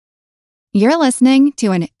You're listening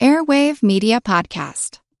to an Airwave Media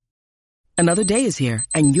Podcast. Another day is here,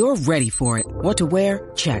 and you're ready for it. What to wear?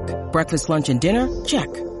 Check. Breakfast, lunch, and dinner? Check.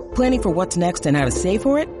 Planning for what's next and how to save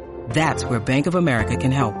for it? That's where Bank of America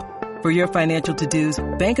can help. For your financial to-dos,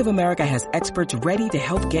 Bank of America has experts ready to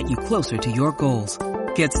help get you closer to your goals.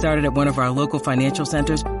 Get started at one of our local financial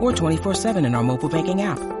centers or 24/7 in our mobile banking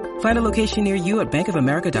app. Find a location near you at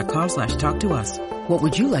bankofamerica.com/talktous. What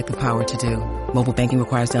would you like the power to do? Mobile banking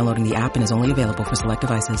requires downloading the app and is only available for select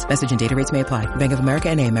devices. Message and data rates may apply. Bank of America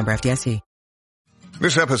N.A., member FDIC.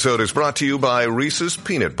 This episode is brought to you by Reese's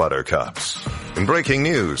Peanut Butter Cups. In breaking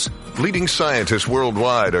news, leading scientists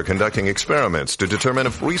worldwide are conducting experiments to determine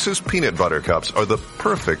if Reese's Peanut Butter Cups are the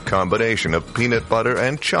perfect combination of peanut butter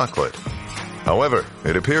and chocolate. However,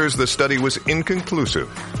 it appears the study was inconclusive,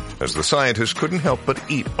 as the scientists couldn't help but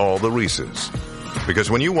eat all the Reese's.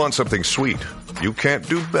 Because when you want something sweet, you can't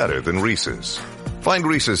do better than Reese's. Find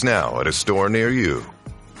Reese's now at a store near you.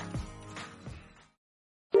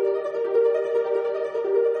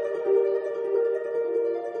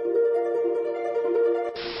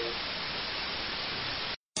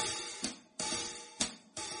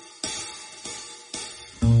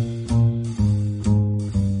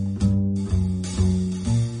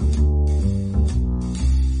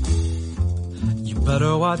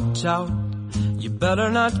 Better watch out, you better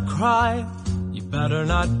not cry, you better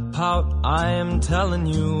not pout, I am telling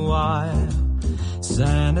you why.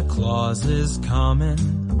 Santa Claus is coming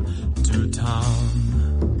to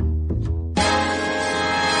town.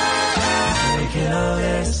 Making a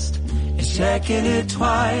list, he's checking it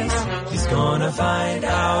twice, he's gonna find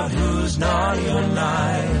out who's naughty or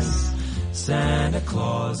nice. Santa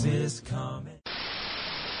Claus is coming.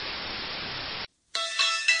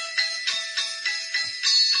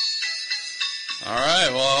 All right,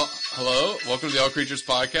 well, hello. Welcome to the All Creatures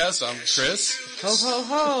Podcast. I'm Chris. Ho, ho,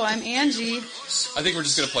 ho. I'm Angie. I think we're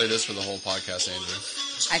just going to play this for the whole podcast, Andrew.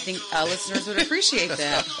 I think listeners would appreciate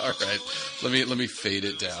that. All right. Let me fade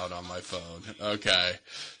it down on my phone. Okay.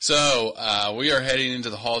 So, we are heading into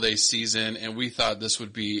the holiday season, and we thought this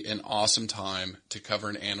would be an awesome time to cover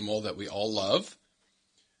an animal that we all love.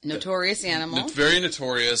 Notorious animal. Very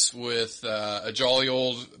notorious, with a jolly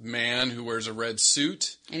old man who wears a red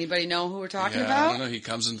suit. Anybody know who we're talking I about? don't know. He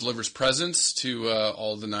comes and delivers presents to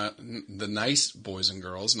all the nice boys and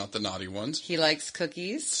girls, not the naughty ones. He likes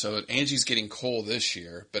cookies. So Angie's getting coal this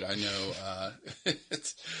year, but I know,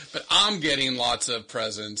 but I'm getting lots of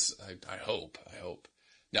presents. I hope.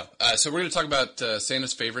 No. So we're going to talk about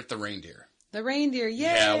Santa's favorite, the reindeer. The reindeer, yay!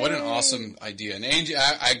 Yeah, what an awesome idea. And Angie,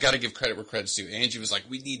 I got to give credit where credit's due. Angie was like,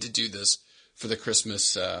 we need to do this for the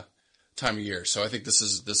Christmas time of year. So I think this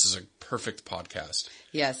is a perfect podcast.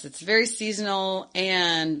 Yes, it's very seasonal,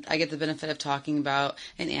 and I get the benefit of talking about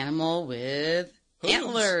an animal with hooves.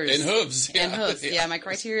 Antlers. And hooves. Yeah. And hooves. Yeah, my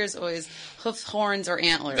criteria is always hoofs, horns, or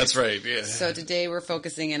antlers. That's right, yeah. So today we're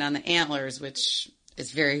focusing in on the antlers, which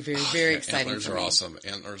is very, very, very exciting Antlers for are me. awesome.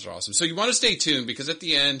 Antlers are awesome. So you want to stay tuned, because at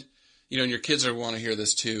the end, you know, and your kids are want to hear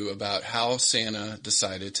this too, about how Santa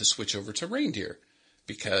decided to switch over to reindeer,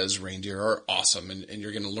 because reindeer are awesome, and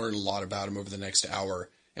you're going to learn a lot about them over the next hour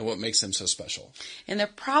and what makes them so special. And they're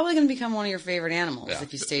probably going to become one of your favorite animals Yeah.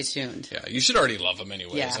 if you stay tuned. Yeah, you should already love them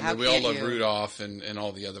anyways. Yeah, I how mean, we all can't love you? Rudolph and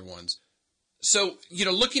all the other ones. So, you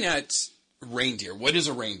know, looking at reindeer, what is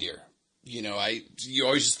a reindeer? You know, you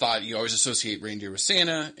always associate reindeer with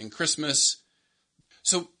Santa and Christmas.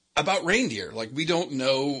 So, about reindeer, like, we don't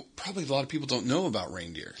know, probably a lot of people don't know about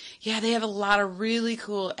reindeer. Yeah, they have a lot of really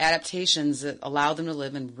cool adaptations that allow them to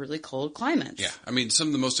live in really cold climates. Yeah, I mean, some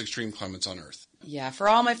of the most extreme climates on Earth. Yeah, for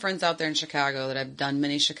all my friends out there in Chicago that I've done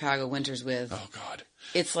many Chicago winters with, Oh, God.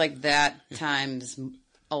 it's like that times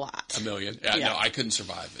a lot. A million. Yeah. No, I couldn't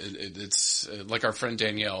survive. It's like our friend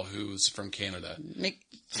Danielle, who's from Canada.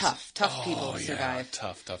 Tough people to survive.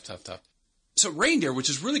 Tough. So reindeer, which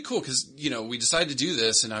is really cool, because, you know, we decided to do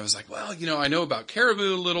this, and I was like, well, you know, I know about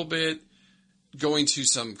caribou a little bit, going to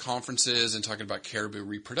some conferences and talking about caribou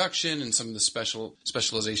reproduction and some of the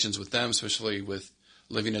specializations with them, especially with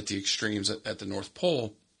living at the extremes at the North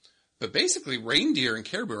Pole. But basically, reindeer and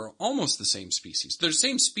caribou are almost the same species. They're the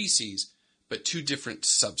same species, but two different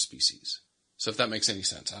subspecies. So if that makes any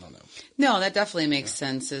sense, I don't know. No, that definitely makes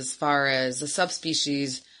sense. As far as the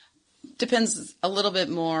subspecies, depends a little bit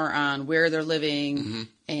more on where they're living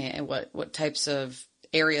and what types of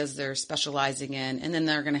areas they're specializing in. And then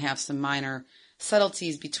they're going to have some minor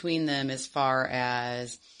subtleties between them as far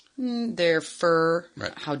as their fur,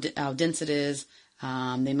 right, how dense it is.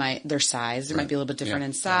 Their size, they might be a little bit different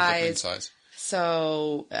in different size. size.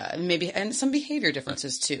 So maybe, and some behavior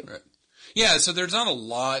differences too. Right. Yeah, so there's not a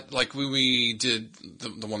lot. Like we did,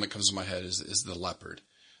 the one that comes to my head is the leopard.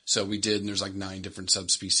 So we did, and there's like 9 different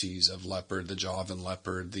subspecies of leopard: the Javan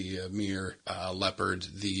leopard, the Amur leopard,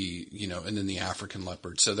 and then the African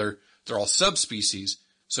leopard. So they're all subspecies.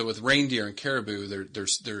 So with reindeer and caribou,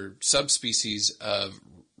 they're subspecies of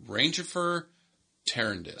Rangifer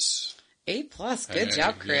tarandus. A+. Good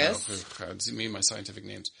job, Chris. It's me and my scientific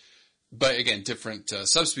names. But again, different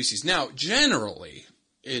subspecies. Now, generally,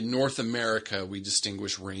 in North America, we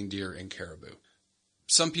distinguish reindeer and caribou.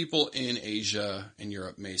 Some people in Asia and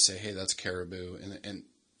Europe may say, hey, that's caribou, and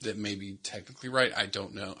that may be technically right. I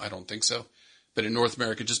don't know. I don't think so. But in North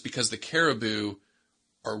America, just because the caribou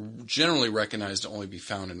are generally recognized to only be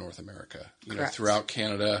found in North America, throughout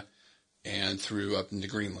Canada and through up into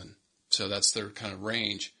Greenland. So that's their kind of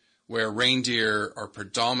range, where reindeer are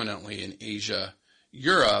predominantly in Asia,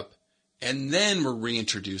 Europe, and then were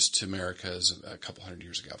reintroduced to Americas a couple hundred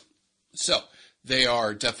years ago. So they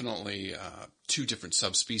are definitely 2 different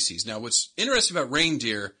subspecies. Now, what's interesting about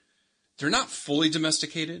reindeer, they're not fully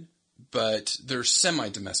domesticated, but they're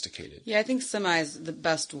semi-domesticated. Yeah, I think semi is the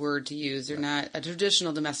best word to use. They're not a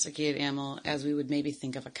traditional domesticated animal as we would maybe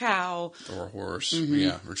think of a cow. Or a horse.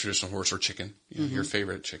 Yeah, or traditional horse or chicken. Your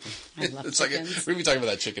favorite chicken. I love it's chickens. We've been talking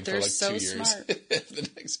about that chicken They're for like so 2 years. smart. The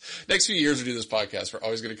next few years we do this podcast, we're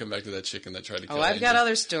always going to come back to that chicken that tried to kill I've Angel. got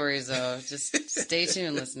other stories, though. Just stay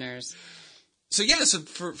tuned, listeners. So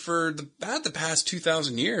for about the past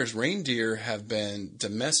 2,000 years, reindeer have been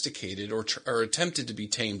domesticated or attempted to be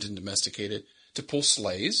tamed and domesticated to pull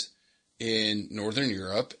sleighs in Northern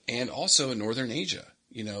Europe and also in Northern Asia.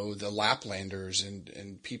 The Laplanders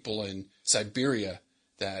and people in Siberia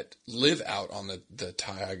that live out on the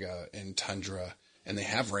taiga and tundra, and they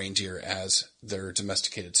have reindeer as their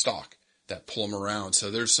domesticated stock that pull them around. So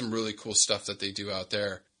there's some really cool stuff that they do out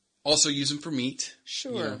there. Also use them for meat.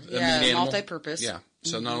 Sure. Animal. Multi-purpose. Yeah.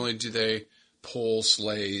 So not only do they pull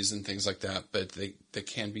sleighs and things like that, but they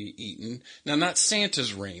can be eaten. Now, not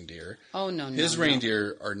Santa's reindeer. Oh, no. His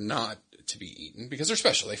reindeer are not to be eaten because they're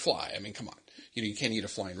special. They fly. I mean, come on. You can't eat a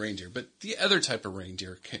flying reindeer. But the other type of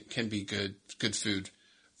reindeer can be good food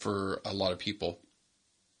for a lot of people.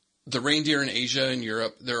 The reindeer in Asia and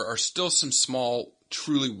Europe, there are still some small,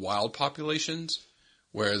 truly wild populations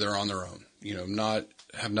where they're on their own.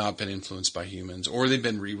 Have not been influenced by humans, or they've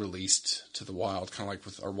been re-released to the wild, kind of like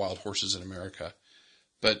with our wild horses in America.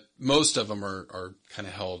 But most of them are kind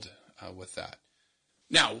of held with that.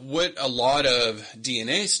 Now, what a lot of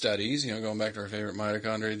DNA studies, going back to our favorite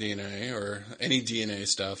mitochondria DNA or any DNA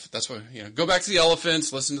stuff, that's why, go back to the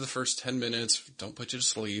elephants, listen to the first 10 minutes, don't put you to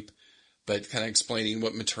sleep, but kind of explaining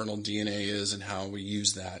what maternal DNA is and how we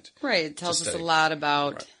use that. Right. It tells us a lot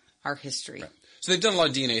about our history. Right. So they've done a lot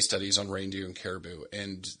of DNA studies on reindeer and caribou,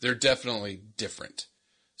 and they're definitely different.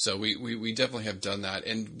 So we definitely have done that.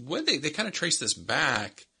 And when they kind of trace this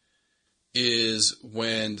back is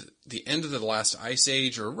when the end of the last ice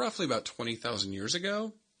age, or roughly about 20,000 years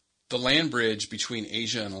ago, the land bridge between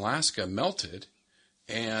Asia and Alaska melted,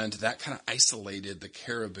 and that kind of isolated the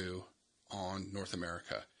caribou on North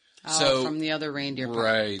America. So from the other reindeer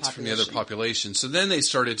population. From the other population. So then they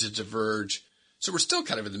started to diverge. So we're still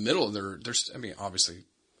kind of in the middle of obviously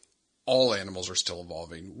all animals are still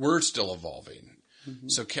evolving. We're still evolving. Mm-hmm.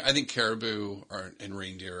 So I think caribou and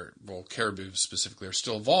reindeer, caribou specifically, are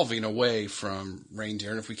still evolving away from reindeer.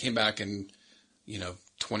 And if we came back in,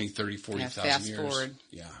 20, 30, 40,000 years, forward.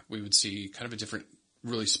 We would see kind of a different,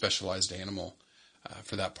 really specialized animal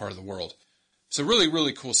for that part of the world. So really,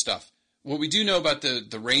 really cool stuff. What we do know about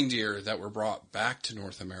the reindeer that were brought back to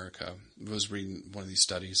North America, I was reading one of these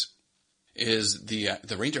studies, is the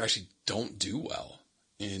reindeer actually don't do well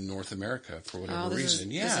in North America for whatever reason.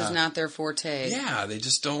 This is not their forte. Yeah, they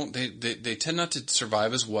just don't. They tend not to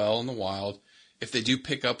survive as well in the wild. If they do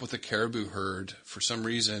pick up with a caribou herd for some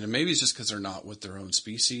reason, and maybe it's just because they're not with their own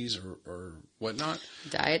species or whatnot.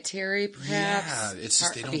 Dietary, perhaps. Yeah, it's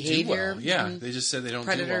just they don't behavior. do well. Yeah, they just said they don't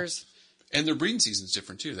Predators. do well. And their breeding season's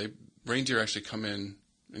different too. Reindeer actually come in,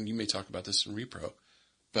 and you may talk about this in repro,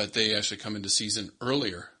 but they actually come into season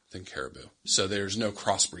earlier than caribou. So there's no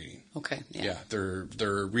crossbreeding. Okay. Yeah. Their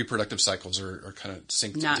reproductive cycles are kind of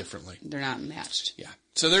synced differently. They're not matched. Yeah.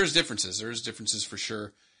 So there's differences. There's differences for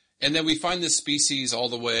sure. And then we find this species all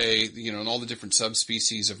the way, in all the different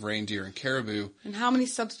subspecies of reindeer and caribou. And how many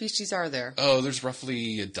subspecies are there? Oh, there's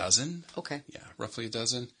roughly a dozen. Okay. Yeah, roughly a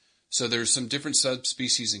dozen. So there's some different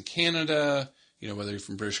subspecies in Canada, whether you're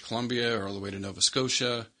from British Columbia or all the way to Nova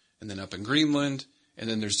Scotia, and then up in Greenland. And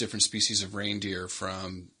then there's different species of reindeer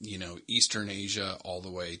from, Eastern Asia all the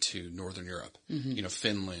way to Northern Europe,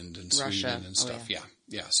 Finland and Russia. Sweden and stuff.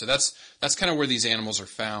 Yeah. So that's kind of where these animals are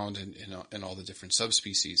found in all the different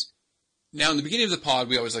subspecies. Now, in the beginning of the pod,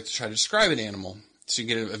 we always like to try to describe an animal so you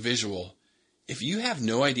get a visual. If you have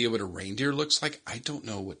no idea what a reindeer looks like, I don't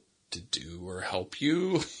know what to do or help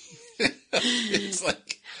you. It's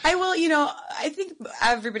like... I think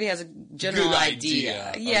everybody has a general Good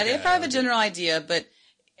idea. Yeah, they probably have a general idea, but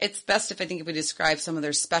it's best if we describe some of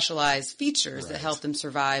their specialized features that help them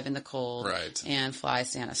survive in the cold and fly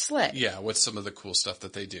Santa's sleigh. Yeah, what's some of the cool stuff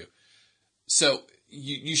that they do? So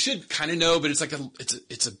you should kind of know, but it's like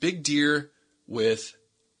it's a big deer with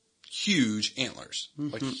huge antlers,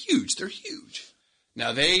 like huge. They're huge.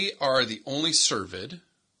 Now they are the only cervid,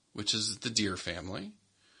 which is the deer family,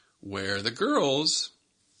 where the girls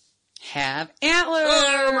have antlers.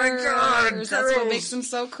 Oh my God, girls. That's what makes them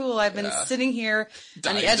so cool. I've been sitting here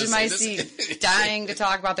on the edge of my seat, dying to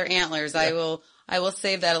talk about their antlers. Yeah. I will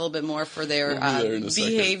save that a little bit more for their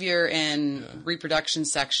behavior and reproduction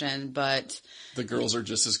section, but the girls are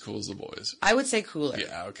just as cool as the boys. I would say cooler.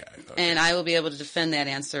 Yeah, okay. And I will be able to defend that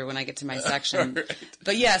answer when I get to my section. Right.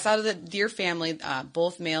 But yes, out of the deer family,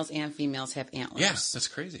 both males and females have antlers. Yeah, that's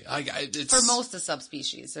crazy. It's... For most of the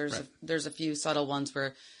subspecies, there's a few subtle ones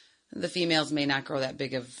where the females may not grow that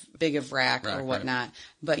big of rack or whatnot. Right.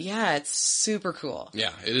 But yeah, it's super cool.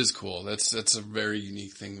 Yeah, it is cool. That's a very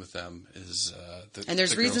unique thing with them is and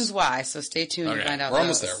there's reasons why, so stay tuned to find out. We're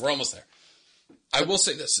almost there. I will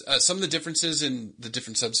say this. Some of the differences in the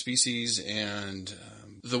different subspecies and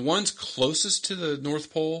the ones closest to the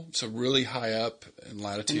North Pole, so really high up in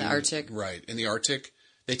latitude. In the Arctic. Right. In the Arctic,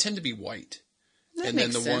 they tend to be white. That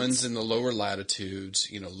makes sense. Ones in the lower latitudes,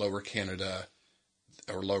 lower Canada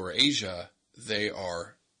or lower Asia, they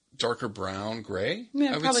are darker brown, gray,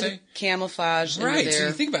 I would say. Camouflage. Right. So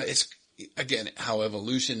you think about it, it's, again, how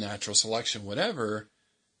evolution, natural selection, whatever,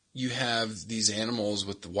 you have these animals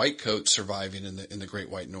with the white coat surviving in the Great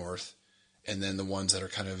White North, and then the ones that are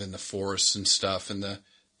kind of in the forests and stuff and the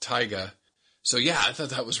taiga. So yeah, I thought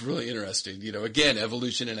that was really interesting. Again,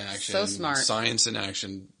 evolution in action. So smart. Science in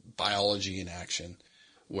action, biology in action,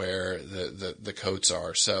 where the coats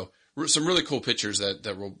are. So some really cool pictures that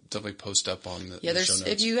we'll definitely post up on the show notes.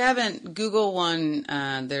 If you haven't, Google one.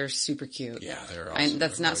 They're super cute. Yeah, they're awesome.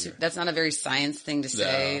 That's not a very science thing to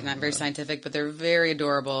say, not very scientific, but they're very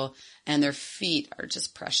adorable, and their feet are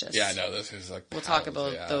just precious. Yeah, I know. This is like we'll talk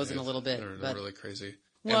about those in a little bit. They're really crazy.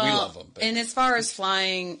 And we love them. And as far as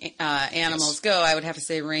flying animals go, I would have to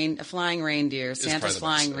say a flying reindeer. Santa's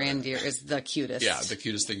flying reindeer is the cutest. Yeah, the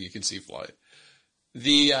cutest thing you can see fly.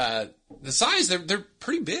 The size, they're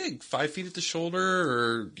pretty big, 5 feet at the shoulder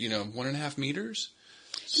or, 1.5 meters.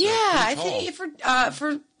 So yeah, I think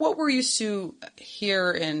for what we're used to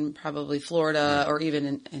here in probably Florida or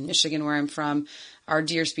even in Michigan where I'm from, our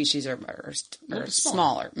deer species are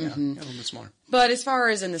smaller. Yeah, a little bit smaller. But as far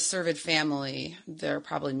as in the cervid family, they're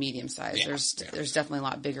probably medium sized. Yeah, there's definitely a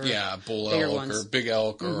lot bigger. Yeah, bull elk ones. Or big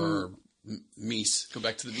elk or meese. Go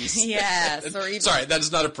back to the meese. Yes. Sorry, that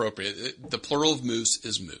is not appropriate. The plural of moose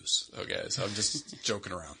is moose. Okay, so I'm just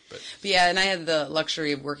joking around. But yeah, and I had the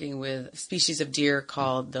luxury of working with a species of deer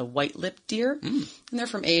called the white-lipped deer. And they're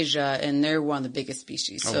from Asia, and they're one of the biggest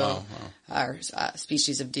species. So our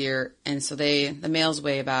species of deer. And so the males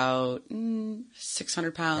weigh about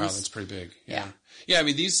 600 pounds. Wow, that's pretty big. Yeah. Yeah, I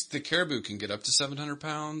mean, the caribou can get up to 700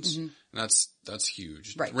 pounds, and that's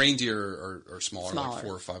huge. Right. Reindeer are smaller, like 400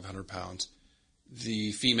 or 500 pounds.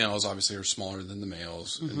 The females obviously are smaller than the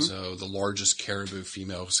males, and so the largest caribou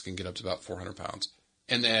females can get up to about 400 pounds.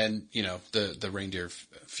 And then, the reindeer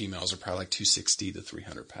females are probably like 260 to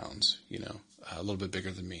 300 pounds, a little bit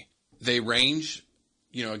bigger than me. They range,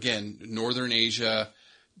 again, Northern Asia,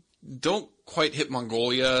 don't quite hit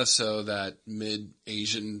Mongolia, so that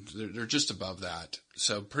mid-Asian, they're just above that.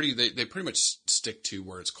 So they pretty much stick to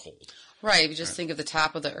where it's cold. Right. If you just think of the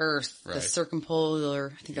top of the Earth, the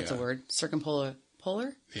circumpolar, I think that's a word,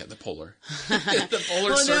 polar? Yeah, the polar. The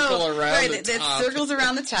polar circle around the top. It circles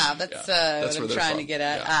around the top. That's what I'm trying to get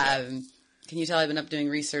at. Yeah. Can you tell I've been up doing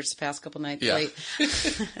research the past couple nights late?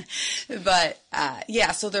 But,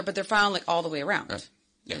 they're found like all the way around. Right.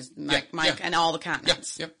 Yeah. And all the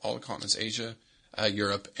continents. Yep, all the continents. Asia,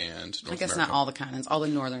 Europe, and North America. I guess not all the continents, all the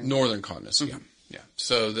northern continents, yeah.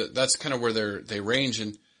 So that's kind of where they range,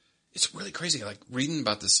 and it's really crazy. Like reading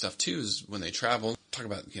about this stuff too is when they travel. Talk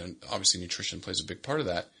about, obviously nutrition plays a big part of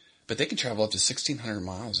that, but they can travel up to 1,600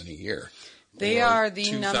 miles in a year. They are the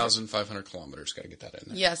 2,500 kilometers. Got to get that in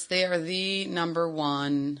there. Yes, they are the number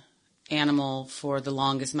one animal for the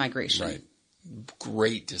longest migration. Right.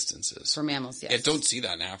 great distances. For mammals, yes. Yeah, don't see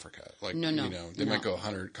that in Africa. Like, No. They might go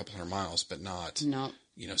couple hundred miles, but not,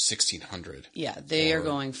 1,600. Yeah, they are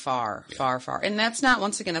going far. And that's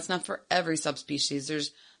not for every subspecies.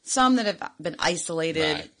 There's some that have been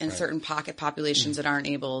isolated in certain pocket populations that aren't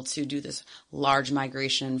able to do this large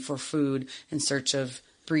migration for food in search of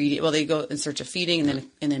breeding. Well, they go in search of feeding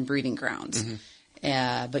and then breeding grounds.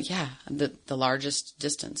 But yeah, the largest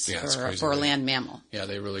distance for a land mammal. Yeah,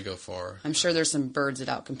 they really go far. I'm sure there's some birds that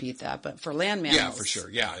outcompete that, but for land mammals, yeah, for sure.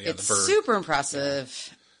 Yeah, it's the bird. super impressive.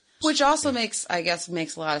 Yeah. Which also makes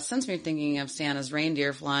a lot of sense when you're thinking of Santa's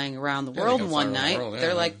reindeer flying around the world in one night.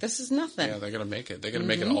 They're like, this is nothing. Yeah, they're gonna make it. They're gonna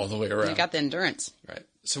make it all the way around. They got the endurance. Right.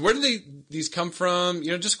 So where do these come from?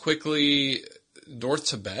 Just quickly, North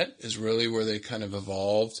Tibet is really where they kind of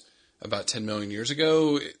evolved about 10 million years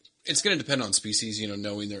ago. It's going to depend on species,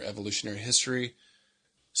 knowing their evolutionary history.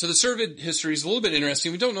 So the cervid history is a little bit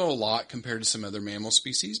interesting. We don't know a lot compared to some other mammal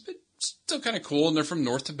species, but still kind of cool. And they're from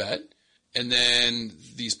North Tibet. And then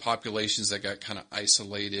these populations that got kind of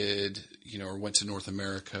isolated, or went to North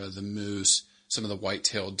America, the moose, some of the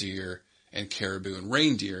white-tailed deer, and caribou and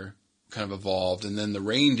reindeer kind of evolved. And then the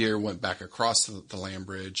reindeer went back across the land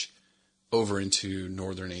bridge over into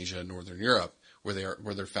Northern Asia, Northern Europe, where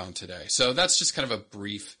they're found today. So that's just kind of a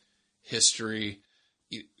brief history.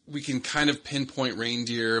 We can kind of pinpoint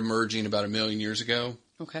reindeer emerging about 1 million years ago.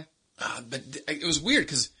 Okay. But it was weird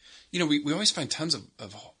because, we always find tons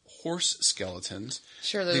of horse skeletons.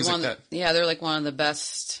 Sure, they're they're like one of the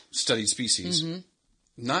best studied species.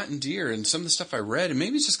 Not in deer. And some of the stuff I read, and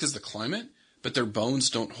maybe it's just because of the climate, but their bones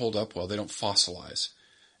don't hold up well. They don't fossilize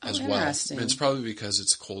as well. And it's probably because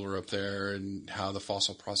it's colder up there and how the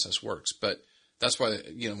fossil process works. But that's why,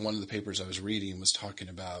 one of the papers I was reading was talking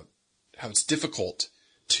about how it's difficult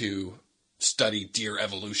to study deer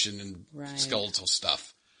evolution and skeletal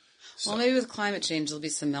stuff. So, well, maybe with climate change, there'll be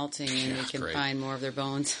some melting and we can find more of their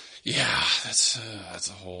bones. Yeah, that's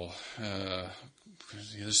a whole.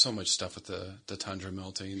 There's so much stuff with the tundra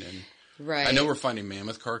melting, and I know we're finding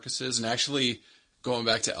mammoth carcasses, and actually going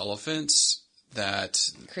back to elephants. That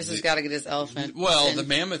Chris has got to get his elephant. Well, the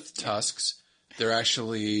mammoth tusks, they're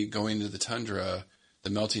actually going to the tundra, the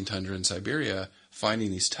melting tundra in Siberia,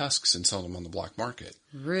 finding these tusks and selling them on the black market.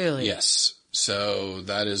 Really? Yes. So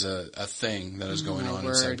that is a thing that is going on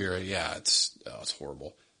in Siberia. Yeah, it's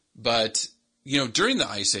horrible. But, during the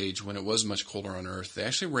Ice Age, when it was much colder on Earth, they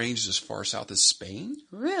actually ranged as far south as Spain.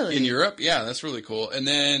 Really? In Europe. Yeah, that's really cool. And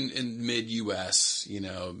then in mid-U.S.,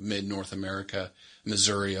 mid-North America,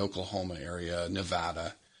 Missouri, Oklahoma area,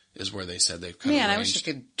 Nevada is where they said they've kind of ranged. I wish I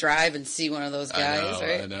could drive and see one of those guys,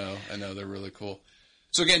 I know. They're really cool.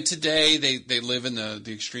 So again, today they live in the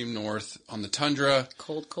extreme north on the tundra.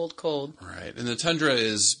 Cold, cold, cold. Right. And the tundra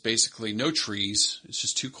is basically no trees. It's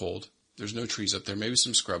just too cold. There's no trees up there, maybe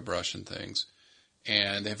some scrub brush and things.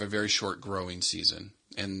 And they have a very short growing season.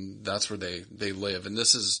 And that's where they live. And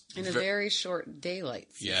this is... In a very short daylight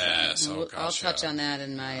season. Yes. I'll touch on that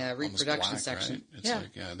in my reproduction section. Right?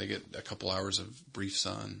 It's they get a couple hours of brief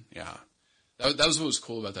sun. Yeah. That was what was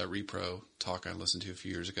cool about that repro talk I listened to a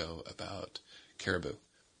few years ago about caribou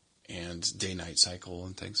and day-night cycle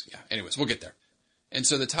and things. Yeah. Anyways, we'll get there. And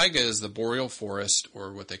so the taiga is the boreal forest,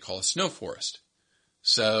 or what they call a snow forest.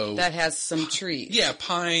 So that has some trees. Yeah,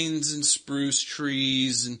 pines and spruce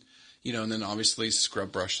trees and, and then obviously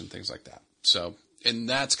scrub brush and things like that. So, and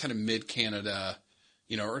that's kind of mid-Canada,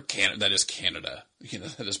 or Canada, that is Canada.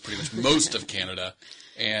 That is pretty much most of Canada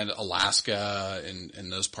and Alaska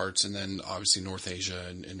and those parts. And then obviously North Asia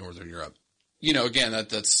and Northern Europe. Again,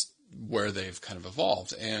 that's where they've kind of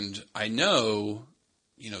evolved. And I know,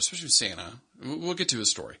 especially with Santa, we'll get to his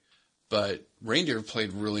story, but reindeer have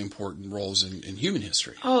played really important roles in human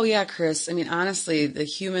history. Oh, yeah, Chris. I mean, honestly, the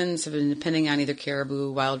humans have been depending on either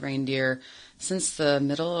caribou, wild reindeer, since the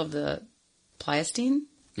middle of the Pleistocene.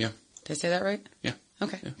 Yeah. Did I say that right? Yeah.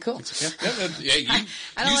 Okay, cool. Yeah,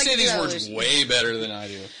 you say these words way better than I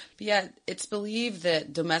do. But yeah, it's believed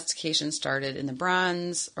that domestication started in the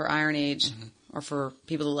Bronze or Iron Age, or for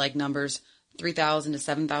people who like numbers, 3,000 to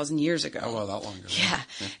 7,000 years ago. Oh, well, that long ago. Yeah.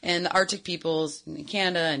 And the Arctic peoples in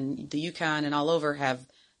Canada and the Yukon and all over have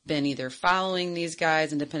been either following these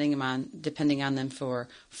guys and depending on them for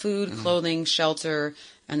food, clothing, shelter,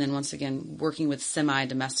 and then once again working with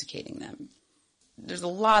semi-domesticating them. There's a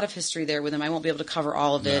lot of history there with them. I won't be able to cover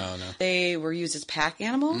all of it. No. They were used as pack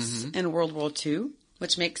animals in World War II,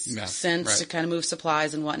 which makes sense to kind of move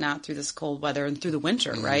supplies and whatnot through this cold weather and through the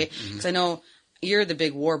winter, right? Because I know you're the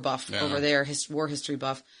big war buff over there, war history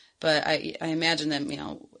buff. But I imagine that,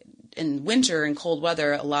 in winter and cold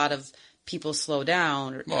weather, a lot of people slow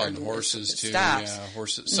down. And horses too. Stops. Yeah,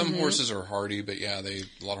 horses. Some horses are hardy, but a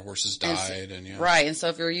lot of horses died. Right. And so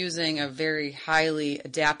if you're using a very highly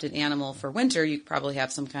adapted animal for winter, you probably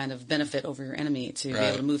have some kind of benefit over your enemy to be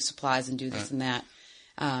able to move supplies and do this and that.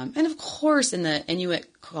 And of course, in the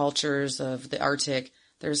Inuit cultures of the Arctic,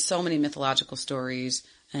 there's so many mythological stories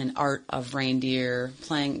and art of reindeer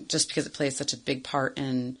playing, just because it plays such a big part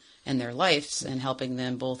in their lives and helping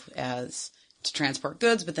them both as to transport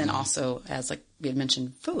goods, but then also as, like we had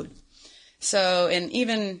mentioned, food. So, and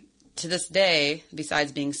even to this day,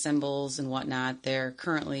 besides being symbols and whatnot, they're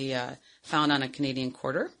currently found on a Canadian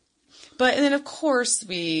quarter. But and then, of course,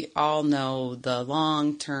 we all know the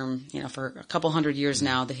long-term, for a couple hundred years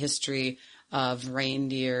now, the history of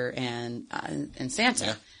reindeer and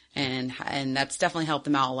Santa, and that's definitely helped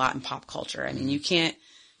them out a lot in pop culture. I mean, you can't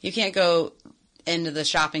go into the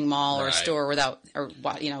shopping mall or store without,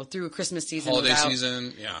 through a Christmas season. Holiday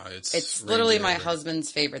season, it's literally my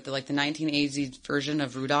husband's favorite. The 1980s version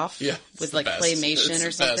of Rudolph with claymation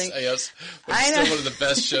or something. Yes, it's still one of the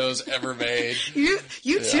best shows ever made. You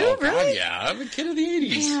too, God, really? Yeah, I'm a kid of the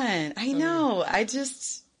 80s. Man, I know.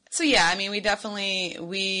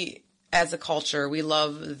 We as a culture, we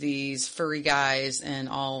love these furry guys and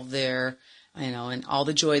all their, and all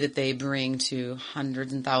the joy that they bring to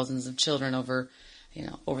hundreds and thousands of children over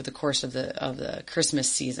the course of the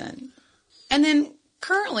Christmas season. And then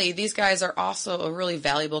currently, these guys are also a really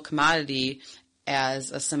valuable commodity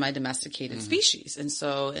as a semi-domesticated species. And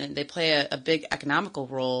so they play a big economical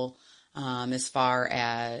role as far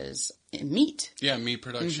as meat. Yeah, meat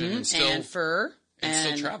production and fur. And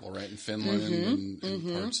still travel, right, in Finland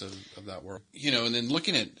and parts of that world. And then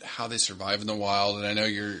looking at how they survive in the wild, and I know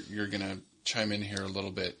you're going to chime in here a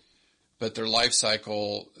little bit, but their life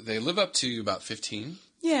cycle, they live up to about 15.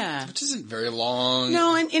 Yeah. Which isn't very long.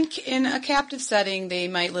 No, in a captive setting, they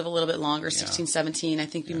might live a little bit longer, 16, 17. I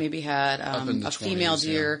think we maybe had a female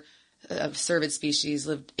deer, a cervid species,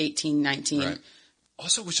 lived 18, 19. Right.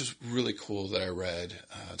 Also, which was really cool that I read,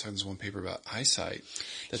 talking to this one paper about eyesight.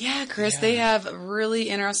 Chris, they have really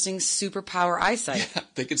interesting superpower eyesight. Yeah,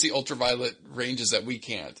 they can see ultraviolet ranges that we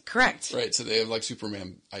can't. Correct. Right, so they have like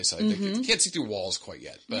Superman eyesight. They can't see through walls quite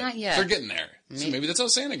yet. But not yet. They're getting there. So maybe that's how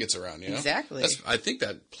Santa gets around, Exactly. I think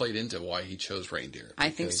that played into why he chose reindeer. I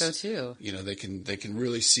think so too. They can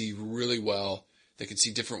really see really well. They can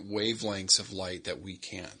see different wavelengths of light that we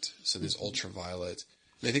can't. So there's ultraviolet.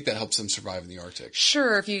 I think that helps them survive in the Arctic.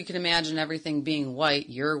 Sure, if you can imagine everything being white,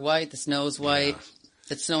 you're white, the snow's white,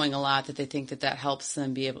 it's snowing a lot, that they think that helps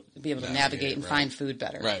them be able to navigate and find food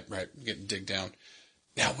better. Right, dig down.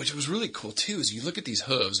 Now, which was really cool too, is you look at these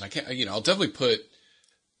hooves, and I'll definitely put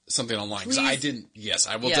something online because I didn't. Yes,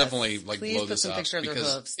 I will definitely blow this up. Please put some picture of their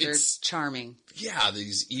hooves. They're charming. Yeah,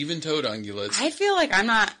 these even-toed ungulates. I feel like I'm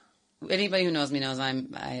not. Anybody who knows me knows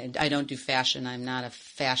I don't do fashion. I'm not a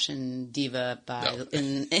fashion diva.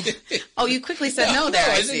 You quickly said no there.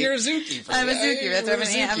 I see. You're a Zuki. I'm a Zuki. That's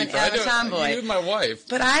what I'm a tomboy. You and my wife.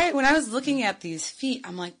 But when I was looking at these feet,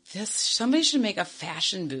 I'm like, somebody should make a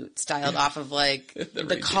fashion boot styled off of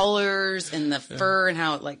the colors and the fur and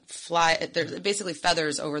how it there's basically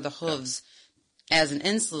feathers over the hooves as an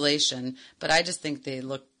insulation. But I just think they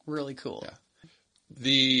look really cool. Yeah.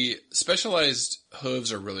 The specialized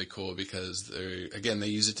hooves are really cool because they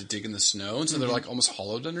use it to dig in the snow, and so they're almost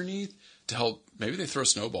hollowed underneath to help. Maybe they throw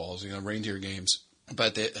snowballs, reindeer games,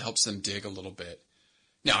 but it helps them dig a little bit.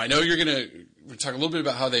 Now, I know we're talk a little bit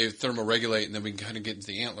about how they thermoregulate, and then we can kind of get into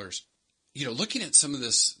the antlers. Looking at some of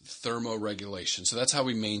this thermoregulation, so that's how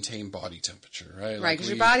we maintain body temperature, right? Right, because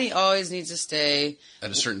your body always needs to stay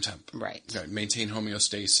at a certain temp. Right. Maintain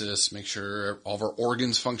homeostasis, make sure all of our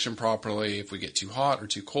organs function properly. If we get too hot or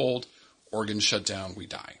too cold, organs shut down, we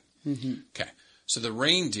die. Mm-hmm. Okay. So the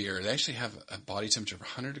reindeer, they actually have a body temperature of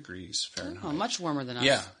 100 degrees Fahrenheit. Oh, much warmer than us.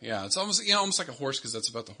 Yeah. It's almost like a horse because that's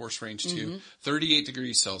about the horse range too. 38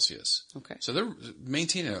 degrees Celsius. Okay. So they're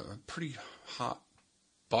maintaining a pretty hot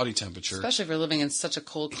body temperature. Especially if you're living in such a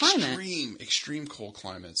cold climate. Extreme cold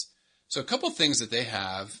climates. So a couple of things that they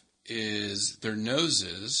have is their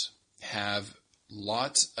noses have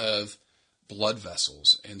lots of blood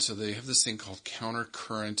vessels. And so they have this thing called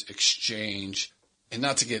counter-current exchange. And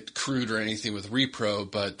not to get crude or anything with repro,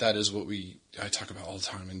 but that is what I talk about all the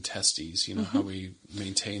time in testes, how we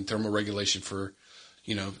maintain thermoregulation for,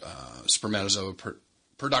 spermatozoa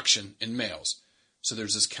production in males. So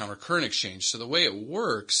there's this counter-current exchange. So the way it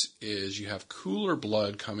works is you have cooler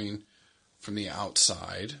blood coming from the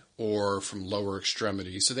outside or from lower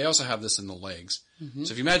extremities. So they also have this in the legs. Mm-hmm.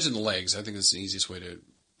 So if you imagine the legs, I think that's the easiest way to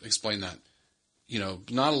explain that.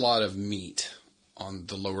 Not a lot of meat on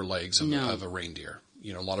the lower legs of a reindeer.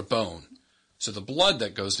 A lot of bone. So the blood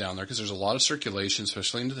that goes down there, because there's a lot of circulation,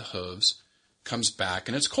 especially into the hooves, comes back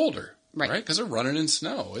and it's colder, right? Because they're running in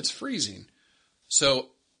snow. It's freezing. So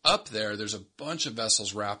up there's a bunch of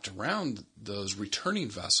vessels wrapped around those returning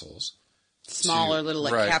vessels. Smaller little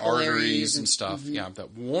like capillaries. Arteries and stuff,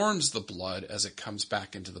 that warms the blood as it comes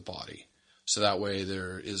back into the body. So that way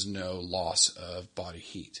there is no loss of body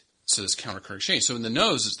heat. So this countercurrent exchange. So in the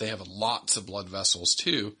nose, they have lots of blood vessels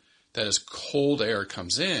too, that as cold air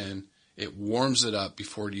comes in, it warms it up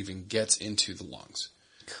before it even gets into the lungs.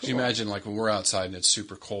 Cool. Can you imagine, like, when we're outside and it's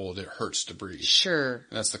super cold, it hurts to breathe. Sure.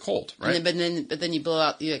 And that's the cold, right? But then you blow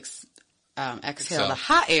out, you exhale the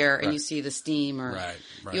hot air and you see the steam. Or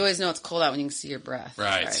you always know it's cold out when you can see your breath.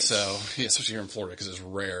 Right. So, especially here in Florida because it's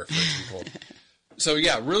rare for it to be cold. So,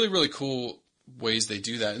 yeah, really, really cool ways they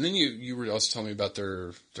do that. And then you were also telling me about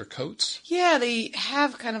their coats. Yeah, they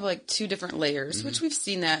have kind of like 2 different layers, which we've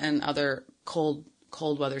seen that in other cold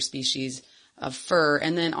weather species of fur.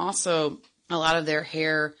 And then also a lot of their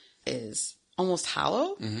hair is almost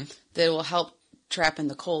hollow that will help trap in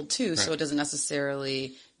the cold too. So it doesn't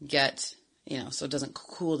necessarily get, so it doesn't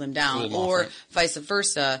cool them down, or vice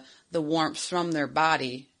versa. The warmth from their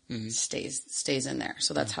body stays in there.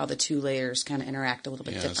 So that's how the 2 layers kind of interact a little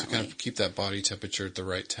bit differently. So kind of keep that body temperature at the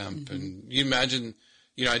right temp. And you imagine,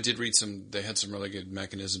 I did read they had some really good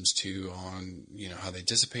mechanisms too on, how they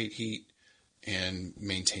dissipate heat and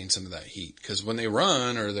maintain some of that heat. Because when they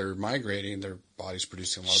run or they're migrating, their body's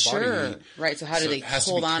producing a lot of body heat. Right. So how do they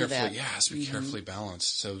hold on to that? Yeah, it has to be carefully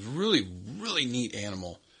balanced. So really, really neat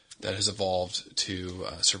animal that has evolved to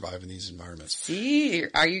survive in these environments. See,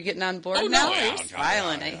 are you getting on board now? No, He's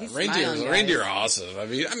smiling. He's smiling, reindeer are awesome. I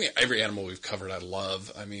mean, every animal we've covered, I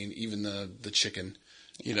love. I mean, even the chicken.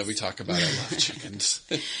 We talk about I love chickens.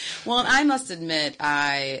 Well, and I must admit,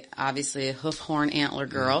 I obviously a hoof, horn, antler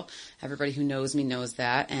girl. Everybody who knows me knows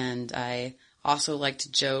that, and I also like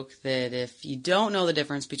to joke that if you don't know the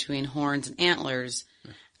difference between horns and antlers,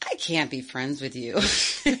 I can't be friends with you.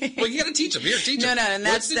 Well, you got to teach them. Here, teach them. No, and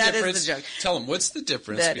that is the joke. Tell them, what's the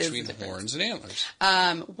difference between horns and antlers?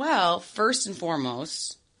 Well, first and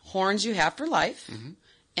foremost, horns you have for life,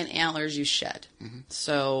 and antlers you shed.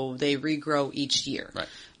 So they regrow each year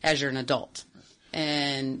as you're an adult.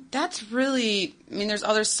 And that's really, there's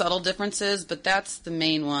other subtle differences, but that's the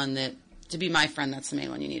main one that, to be my friend, that's the main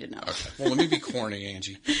one you need to know. Okay. Well, let me be corny,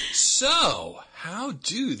 Angie. So, how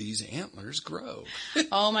do these antlers grow?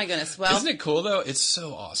 Oh my goodness. Well, isn't it cool though? It's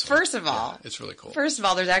so awesome. First of all, it's really cool. There's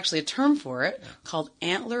actually a term for it called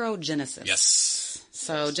antlerogenesis. Yes.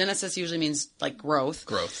 So Genesis usually means like growth.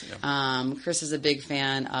 Growth, yeah. Chris is a big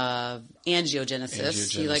fan of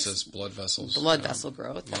angiogenesis. He likes blood vessels. Blood vessel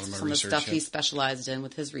growth. That's some of the stuff he specialized in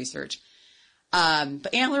with his research.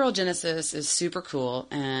 But antlerogenesis is super cool,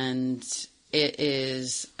 and it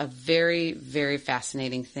is a very, very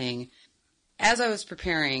fascinating thing. As I was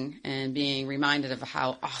preparing and being reminded of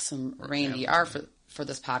how awesome reindeer are for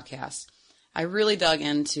this podcast, I really dug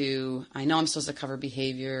into, I know I'm supposed to cover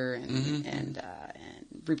behavior and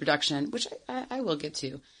reproduction, which I will get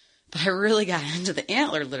to, but I really got into the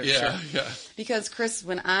antler literature. Yeah. Because Chris,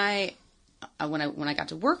 when I got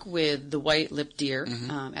to work with the white-lipped deer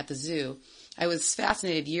at the zoo, I was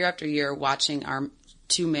fascinated year after year watching our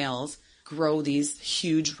 2 males grow these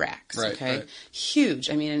huge racks. Right. Huge.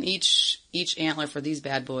 And each antler for these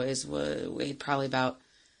bad boys weighed probably about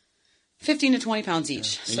 15 to 20 pounds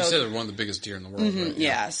each. And you said they're one of the biggest deer in the world, right?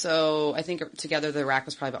 Yeah. So I think together the rack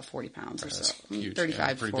was probably about 40 pounds or so. Huge.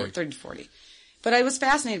 35, 30 to 40. But I was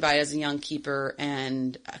fascinated by it as a young keeper,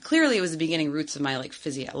 and clearly it was the beginning roots of my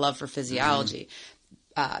love for physiology.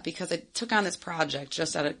 Because I took on this project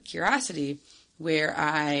just out of curiosity,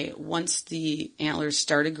 where once the antlers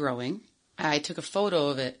started growing, I took a photo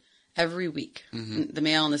of it every week, the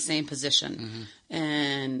male in the same position.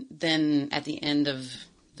 And then at the end of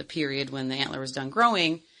the period when the antler was done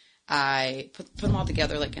growing, I put them all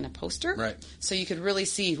together like in a poster. Right. So you could really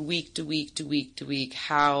see week to week to week to week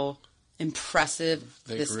how impressive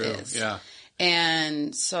this is. Yeah.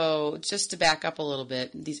 And so just to back up a little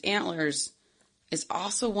bit, these antlers is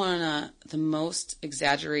also one of the most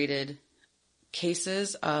exaggerated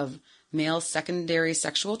cases of male secondary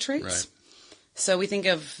sexual traits. Right. So we think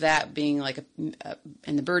of that being like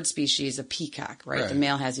in the bird species, a peacock, right? The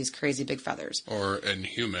male has these crazy big feathers. Or in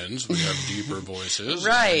humans, we have deeper voices,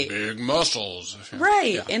 right? And big muscles,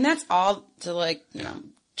 right? Yeah. And that's all to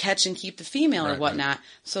catch and keep the female or whatnot. Right.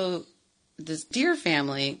 So this deer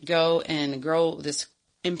family go and grow this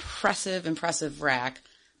impressive rack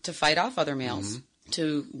to fight off other males.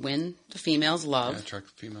 To win the female's love. Yeah,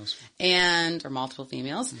 attract females. Or multiple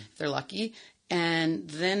females, if they're lucky. And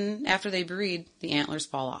then after they breed, the antlers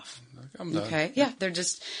fall off. I'm done. Okay. Yeah. They're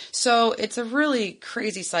just, so it's a really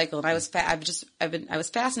crazy cycle. And I was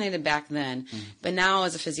fascinated back then, but now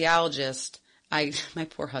as a physiologist, my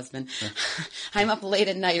poor husband, I'm up late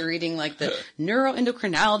at night reading like the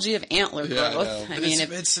neuroendocrinology of antler growth. I mean,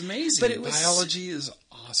 it's amazing. But biology is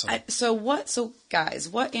awesome. So guys,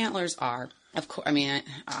 what antlers are, of course, I mean,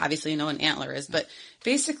 obviously you know what an antler is, but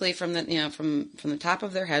basically from the top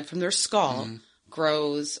of their head, from their skull,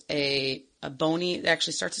 grows a bony, it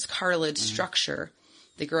actually starts as cartilage structure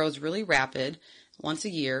that grows really rapid once a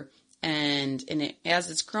year. And as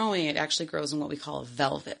it's growing, it actually grows in what we call a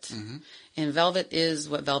velvet. And velvet is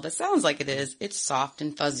what velvet sounds like it is. It's soft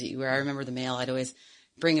and fuzzy, where I remember the male, I'd always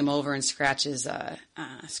bring him over and scratch his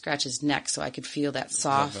neck so I could feel that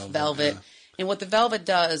soft velvet. Yeah. And what the velvet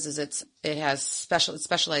does is it has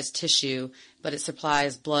specialized tissue, but it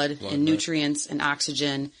supplies blood and nutrients and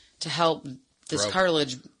oxygen to help this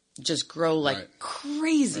cartilage just grow like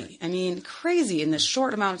crazy. Right. I mean, crazy in this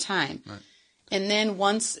short amount of time. Right. And then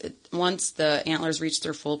once the antlers reach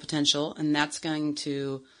their full potential, and that's going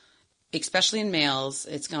to, especially in males,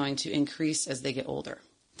 it's going to increase as they get older.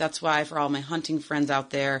 That's why for all my hunting friends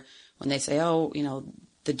out there, when they say, oh,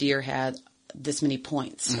 the deer had this many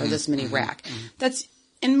points or this many rack, that's,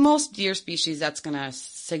 in most deer species, that's going to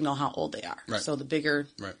signal how old they are. Right. So the bigger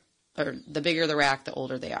the rack, the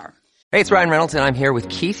older they are. Hey, it's Ryan Reynolds, and I'm here with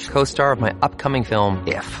Keith, co-star of my upcoming film,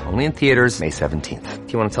 If, only in theaters May 17th.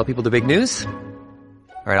 Do you want to tell people the big news?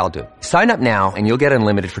 All right, I'll do it. Sign up now and you'll get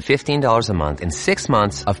unlimited for $15 a month and 6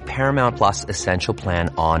 months of Paramount Plus Essential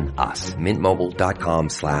Plan on us.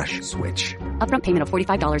 MintMobile.com/switch. Upfront payment of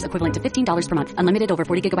 $45 equivalent to $15 per month. Unlimited over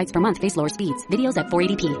 40 gigabytes per month. Face lower speeds. Videos at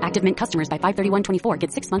 480p. Active Mint customers by 531.24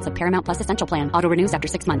 get 6 months of Paramount Plus Essential Plan. Auto renews after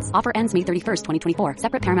 6 months. Offer ends May 31st, 2024.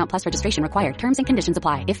 Separate Paramount Plus registration required. Terms and conditions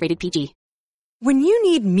apply if rated PG. When you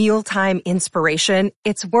need mealtime inspiration,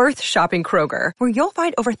 it's worth shopping Kroger, where you'll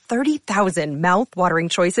find over 30,000 mouth-watering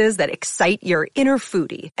choices that excite your inner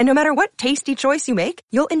foodie. And no matter what tasty choice you make,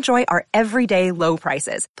 you'll enjoy our everyday low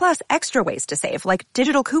prices, plus extra ways to save, like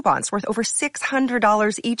digital coupons worth over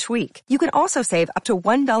 $600 each week. You can also save up to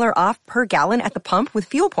 $1 off per gallon at the pump with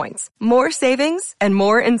fuel points. More savings and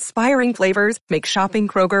more inspiring flavors make shopping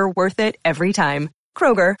Kroger worth it every time.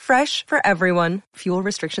 Kroger, fresh for everyone. Fuel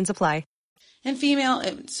restrictions apply. And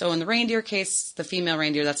so in the reindeer case, the female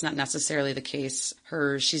reindeer, that's not necessarily the case.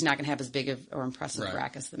 She's not going to have as big of or impressive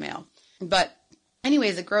rack as the male. But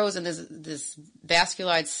anyways, it grows, and this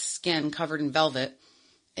vascularized skin covered in velvet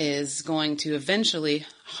is going to eventually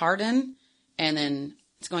harden, and then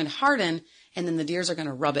it's going to harden, and then the deers are going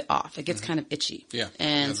to rub it off. It gets kind of itchy. Yeah.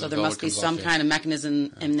 And so there must be some kind of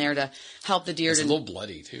mechanism in there to help the deer. It's a little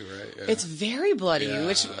bloody too, right? Yeah. It's very bloody,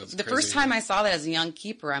 which the first time I saw that as a young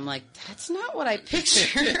keeper, I'm like, that's not what I pictured.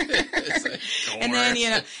 It's like,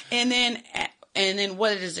 and then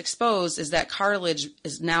what it is exposed is that cartilage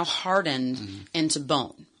is now hardened into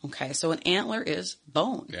bone. Okay. So an antler is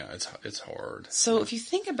bone. Yeah. It's hard. So if you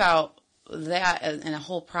think about that in a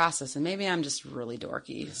whole process, and maybe I'm just really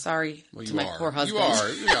dorky. Sorry to my poor husband.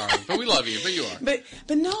 You are, but we love you, but you are. But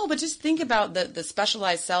just think about the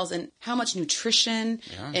specialized cells and how much nutrition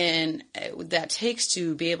and that takes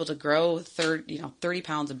to be able to grow 30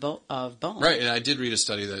 pounds of bone. Right, and I did read a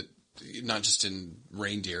study that not just in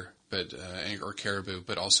reindeer, but or caribou,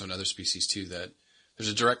 but also in other species too, that there's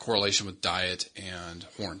a direct correlation with diet and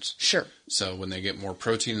horns. Sure. So when they get more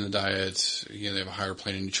protein in the diet, they have a higher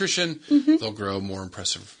plane of nutrition, they'll grow a more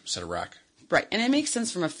impressive set of rack. Right. And it makes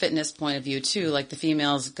sense from a fitness point of view too. Like the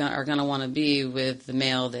females are going to want to be with the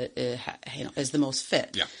male that is the most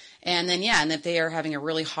fit. Yeah. And then, and if they are having a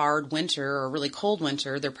really hard winter or a really cold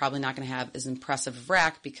winter, they're probably not going to have as impressive of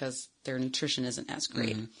rack because their nutrition isn't as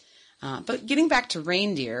great. But getting back to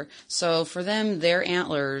reindeer, so for them, their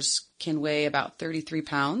antlers can weigh about 33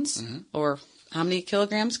 pounds, or how many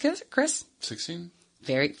kilograms, Chris? 16?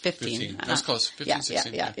 15. That's close. 15,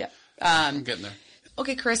 16. Yeah. I'm getting there.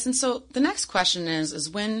 Okay, Chris, and so the next question is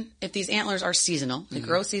if these antlers are seasonal, they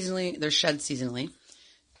grow seasonally, they're shed seasonally,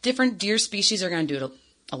 different deer species are going to do it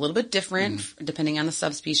a little bit different depending on the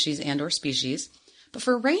subspecies and or species. But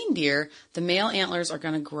for reindeer, the male antlers are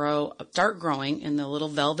going to start growing in the little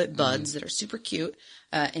velvet buds that are super cute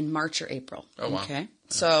in March or April. Oh, wow. Okay.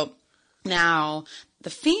 So now the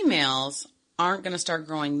females aren't going to start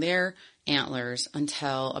growing their antlers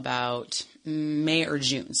until about May or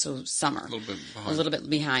June. So summer. A little bit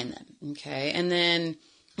behind them. Okay. And then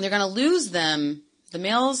they're going to lose them. The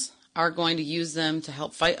males are going to use them to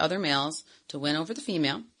help fight other males to win over the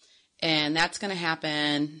female. And that's going to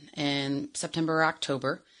happen in September or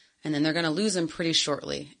October. and then they're going to lose them pretty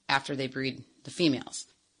shortly after they breed the females.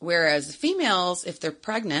 Whereas the females, if they're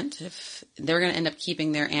pregnant, if they're going to end up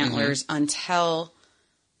keeping their antlers until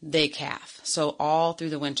they calf. So all through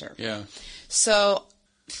the winter. Yeah. So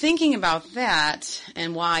thinking about that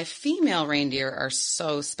and why female reindeer are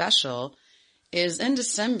so special is in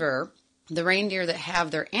December, the reindeer that have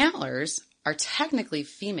their antlers are technically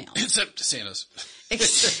females. Except Santa's.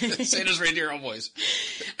 Santa's reindeer are boys.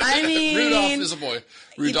 I mean, Rudolph is a boy.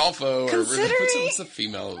 Rudolfo, or considering- what's the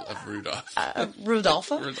female of Rudolph?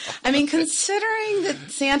 Rudolpho? Rudolph. I mean, considering that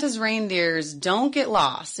Santa's reindeers don't get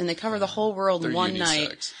lost and they cover the whole world in one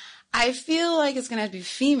night, unisex. I feel like it's going to have to be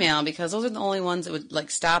female because those are the only ones that would like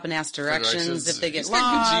stop and ask directions if they get He's got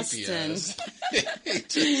good lost. GPS.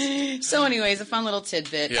 And so anyways, a fun little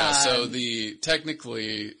tidbit. Yeah, so to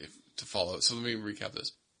follow, so let me recap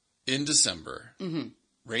this. In December,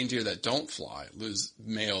 reindeer that don't fly lose,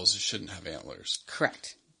 males shouldn't have antlers.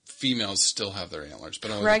 Correct. Females still have their antlers,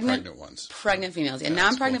 but only the pregnant ones. Pregnant females. And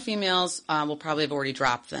non-pregnant females will probably have already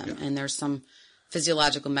dropped them. Yeah. And there's some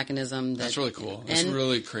physiological mechanism that's really cool. That's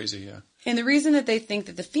really crazy, yeah. And the reason that they think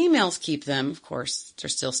that the females keep them, of course, they're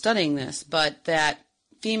still studying this, but that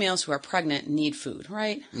females who are pregnant need food,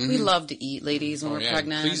 right? We love to eat, ladies, when we're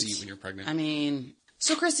pregnant. Please eat when you're pregnant. I mean,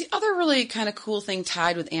 so Chris, the other really kind of cool thing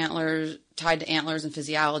tied to antlers and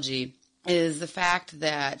physiology is the fact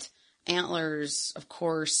that antlers, of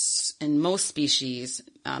course, in most species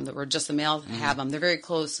that were just the male have them, they're very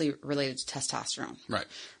closely related to testosterone. Right.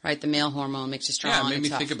 Right, the male hormone makes you strong. Yeah, it made and me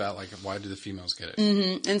tough. think about, like, why do the females get it?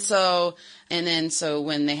 Mm-hmm. And so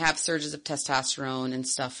when they have surges of testosterone and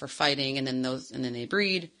stuff for fighting, and then they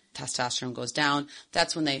breed, testosterone goes down,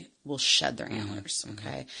 that's when they will shed their antlers,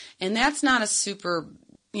 okay? And that's not a super,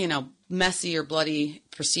 messy or bloody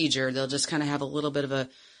procedure. They'll just kind of have a little bit of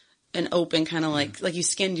an open kind of like you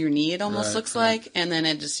skinned your knee, it almost looks like, and then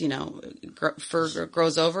it just, fur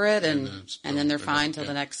grows over it, and then they're fine till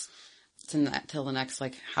the next,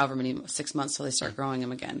 like however many, 6 months till they start growing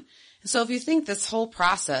them again. And so if you think this whole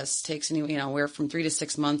process takes anywhere from 3 to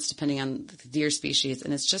 6 months, depending on the deer species,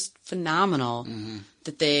 and it's just phenomenal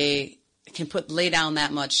that they can lay down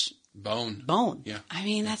that much bone. Yeah. I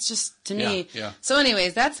mean, that's just, to me. Yeah. So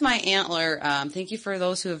anyways, that's my antler. Thank you for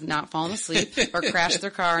those who have not fallen asleep or crashed their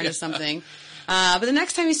car into something. But the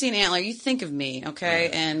next time you see an antler, you think of me, okay?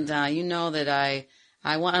 Right. And you know that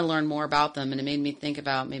I want to learn more about them, and it made me think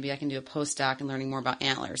about maybe I can do a postdoc and learning more about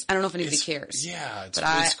antlers. I don't know if anybody cares. Yeah,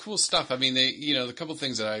 it's cool stuff. I mean, the couple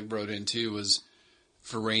things that I wrote into was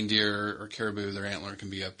for reindeer or caribou, their antler can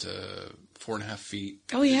be up to 4.5 feet.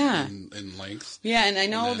 Oh yeah, in length. Yeah, and I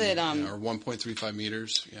know that or 1.35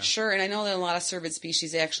 meters. Yeah. Sure, and I know that a lot of cervid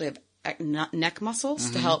species actually have neck muscles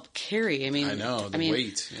to help carry. I mean, I know the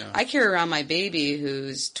weight. Yeah. I carry around my baby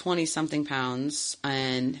who's 20-something pounds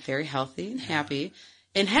and very healthy and happy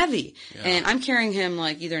and heavy, and I'm carrying him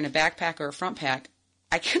like either in a backpack or a front pack.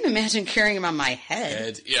 I couldn't imagine carrying him on my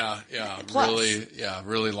head. Yeah,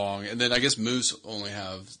 really long. And then I guess moose only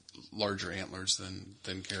have larger antlers than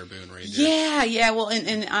caribou and reindeer. Yeah. Well,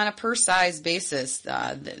 and on a per size basis,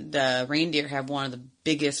 the reindeer have one of the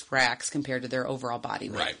biggest racks compared to their overall body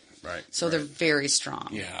weight. Right. So they're very strong.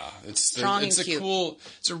 Yeah, it's strong and cute.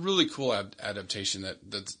 It's a really cool adaptation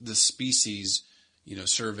that the species,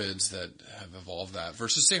 cervids that have evolved that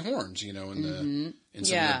versus say horns, in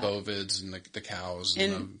some of the bovids and the cows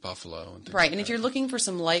and the buffalo. And right. And if you're looking for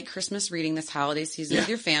some light Christmas reading this holiday season with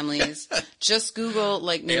your families, just Google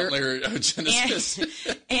antlergenesis.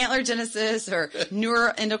 Antlergenesis or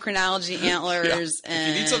neuroendocrinology antlers. Yeah. If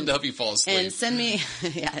you need something to help you fall asleep. And send me,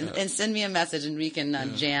 and send me a message and we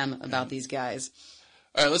can jam about these guys.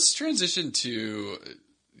 All right, let's transition to,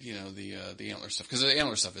 the antler stuff, because the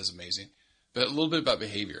antler stuff is amazing. But a little bit about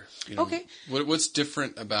behavior. Okay. What's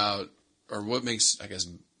different about, or what makes, I guess,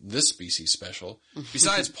 this species special?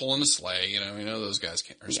 Besides pulling a sleigh, we know those guys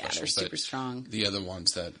are special. Yeah, they're super strong. The other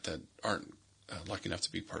ones that aren't lucky enough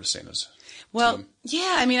to be part of Santa's. Well,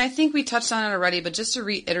 yeah, I mean, I think we touched on it already, but just to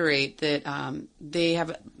reiterate that they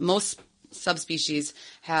have, most subspecies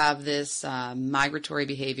have this migratory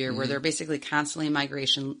behavior where they're basically constantly in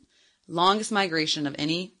migration, longest migration of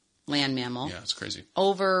any land mammal. Yeah, it's crazy.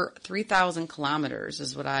 Over 3,000 kilometers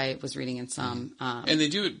is what I was reading in some. And they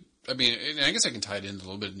do it, I mean, I guess I can tie it into a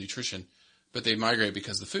little bit of nutrition, but they migrate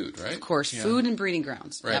because of the food, right? Of course, food and breeding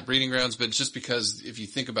grounds. Right, breeding grounds, but just because if you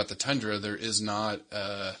think about the tundra, there is not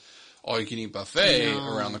all-you-can-eat buffet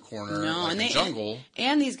around the corner like a jungle.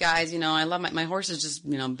 And these guys, I love my horses just,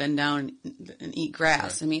 bend down and eat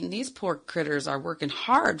grass. Right. I mean, these poor critters are working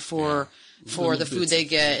hard for for the food they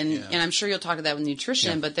get. And I'm sure you'll talk to that with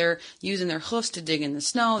nutrition, but they're using their hoofs to dig in the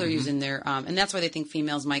snow. They're using their, and that's why they think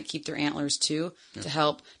females might keep their antlers too, to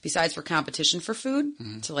help, besides for competition for food,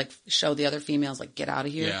 to like show the other females, like, get out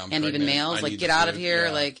of here. I'm and pregnant. even males, like, get out of here.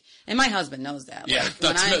 Like, and my husband knows that. Yeah, like,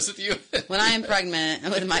 not to mess with you. when I am pregnant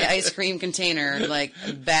with my ice cream container, like,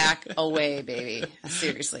 back away, baby.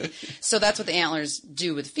 Seriously. So that's what the antlers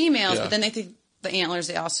do with females, but then they think the antlers,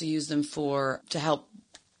 they also use them to help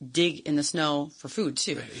dig in the snow for food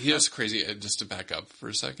too. You know, it's crazy. Just to back up for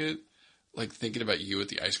a second, like thinking about you with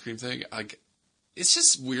the ice cream thing, like it's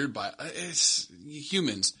just weird. It's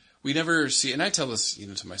humans. We never see, and I tell this,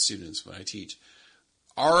 to my students when I teach,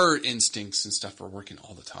 our instincts and stuff are working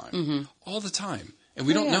all the time, and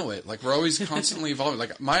we don't know it. Like we're always constantly evolving.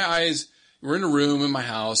 Like my eyes. We're in a room in my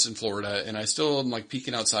house in Florida, and I still am like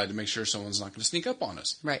peeking outside to make sure someone's not going to sneak up on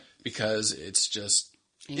us. Right. Because it's just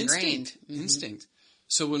ingrained. Instinct.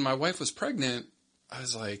 So when my wife was pregnant, I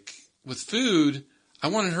was like, with food, I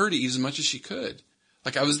wanted her to eat as much as she could.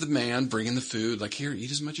 Like I was the man bringing the food, like, here, eat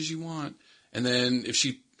as much as you want. And then if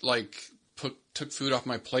she like took food off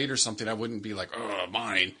my plate or something, I wouldn't be like, oh,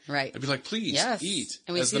 mine. Right. I'd be like, please eat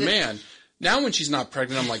and as the man. Now when she's not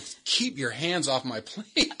pregnant, I'm like, keep your hands off my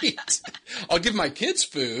plate. I'll give my kids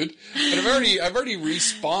food, but I've already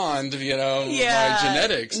respawned, my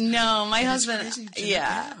genetics. No, my husband,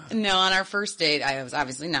 No, on our first date, I was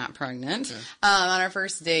obviously not pregnant. Okay. On our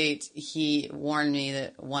first date, he warned me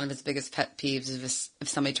that one of his biggest pet peeves is if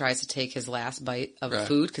somebody tries to take his last bite of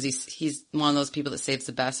food, because he's one of those people that saves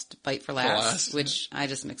the best bite for last, which I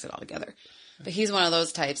just mix it all together. But he's one of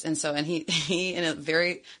those types, and he in a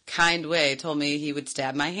very kind way told me he would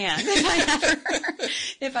stab my hand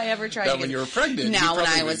if I ever tried. Now, when you were pregnant. Now, when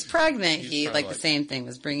I was pregnant, he like the same thing,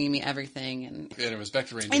 was bringing me everything, and it was back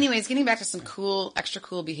to reindeer. Anyways, getting back to some extra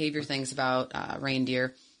cool behavior things about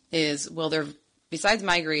reindeer is, they're besides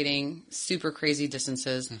migrating super crazy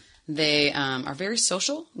distances, they are very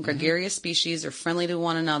social, gregarious species. They're friendly to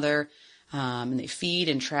one another. And they feed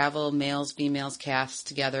and travel, males, females, calves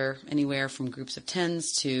together, anywhere from groups of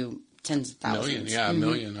tens to tens of thousands. A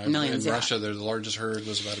million. Millions, in Russia, the largest herd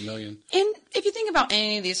was about 1 million. And if you think about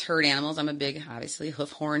any of these herd animals, I'm a big, obviously,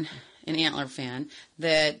 hoof, horn, and antler fan,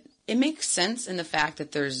 that it makes sense in the fact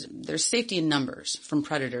that there's safety in numbers from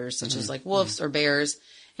predators, such as like wolves or bears.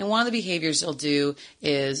 And one of the behaviors they'll do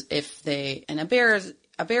is a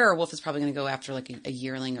bear or wolf is probably going to go after like a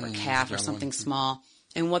yearling or a calf or something small.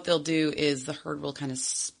 And what they'll do is the herd will kind of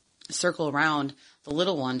circle around the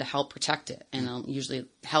little one to help protect it, and they'll usually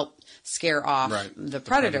help scare off the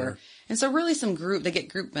predator. And so really they get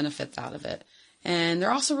group benefits out of it. And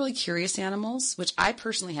they're also really curious animals, which I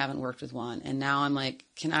personally haven't worked with one. And now I'm like,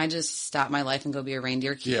 can I just stop my life and go be a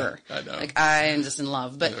reindeer keeper? Yeah, I know. Like I am just in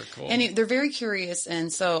love. But they're cool. And they're very curious,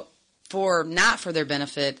 and so not for their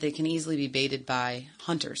benefit, they can easily be baited by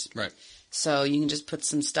hunters. Right. So you can just put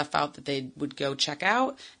some stuff out that they would go check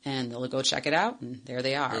out, and they'll go check it out, and there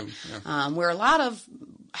they are. Boom, yeah. Where a lot of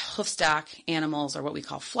hoofstock animals are what we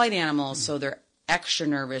call flight animals, so they're extra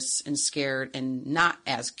nervous and scared and not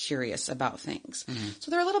as curious about things.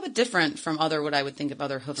 So they're a little bit different from what I would think of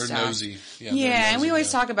other hoofstock. They're nosy. Yeah, and we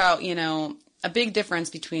always talk about, a big difference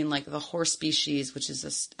between like the horse species, which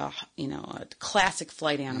is a classic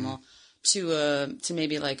flight animal, to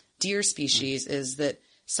maybe like deer species, is that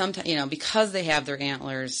sometimes, because they have their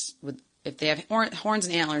antlers, if they have horns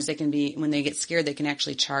and antlers, they can be, when they get scared, they can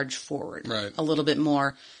actually charge forward a little bit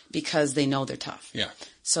more because they know they're tough. Yeah.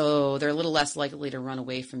 So they're a little less likely to run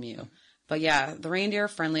away from you. But yeah, the reindeer are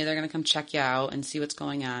friendly. They're going to come check you out and see what's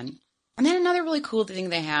going on. And then another really cool thing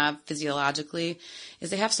they have physiologically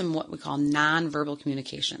is they have some what we call nonverbal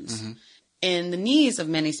communications. In the knees of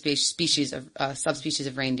many species of subspecies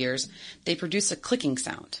of reindeers, they produce a clicking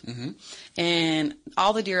sound. And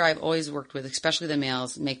all the deer I've always worked with, especially the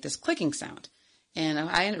males, make this clicking sound. And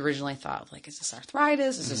I originally thought, like, is this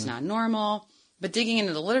arthritis? Is this not normal? But digging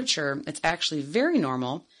into the literature, it's actually very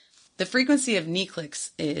normal. The frequency of knee clicks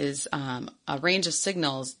is a range of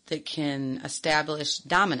signals that can establish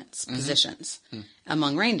dominance positions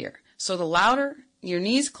among reindeer. So the louder your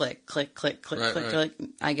knees click, click, click, click, click, click,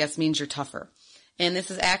 I guess means you're tougher. And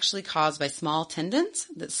this is actually caused by small tendons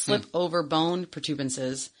that slip over bone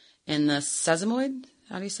protuberances in the sesamoid.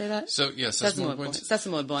 How do you say that? So, yeah, sesamoid bone.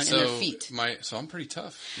 Sesamoid bone in their feet. So I'm pretty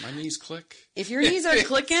tough. My knees click. If your knees are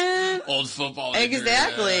clicking. Old football.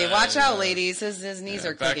 Exactly. Watch out, ladies. His knees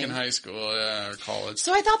are clicking. Back in high school, or college.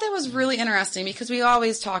 So I thought that was really interesting because we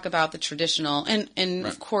always talk about the traditional, and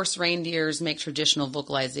of course reindeers make traditional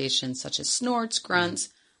vocalizations such as snorts, grunts,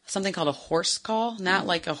 something called a horse call, not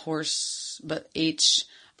like a horse, but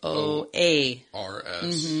H-O-A.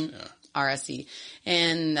 R-S, RSE.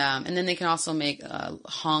 And then they can also make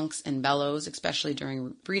honks and bellows, especially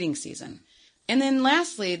during breeding season. And then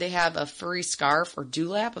lastly, they have a furry scarf or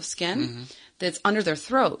dewlap of skin that's under their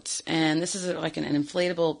throats. And this is like an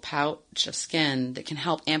inflatable pouch of skin that can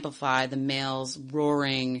help amplify the male's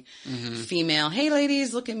roaring female, "Hey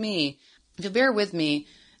ladies, look at me." If you'll bear with me,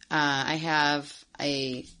 I have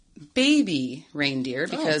a baby reindeer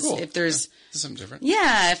because if there's something different.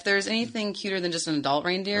 Yeah, if there's anything cuter than just an adult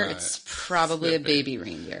reindeer, it's probably a baby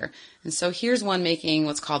reindeer. And so here's one making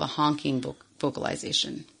what's called a honking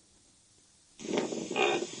vocalization.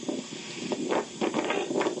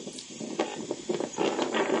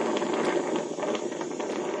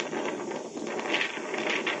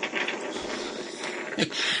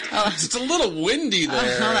 It's a little windy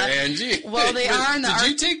there, Angie. Well, they are in the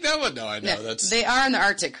Did you take that one? No, I know. They are in the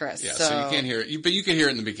Arctic, Chris. Yeah, so you can't hear it. But you can hear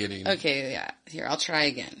it in the beginning. Okay, yeah. Here, I'll try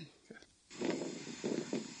again.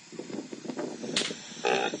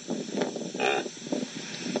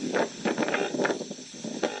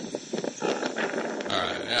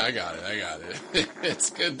 I got it. It's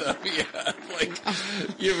good though. Yeah, like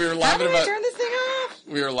we were laughing about. Turn this thing off.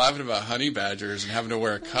 We were laughing about honey badgers and having to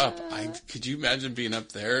wear a cup. Could you imagine being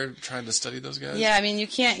up there trying to study those guys? Yeah, I mean you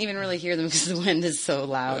can't even really hear them because the wind is so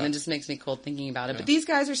loud, and it just makes me cold thinking about it. But these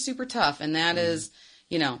guys are super tough, and that is,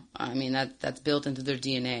 I mean that's built into their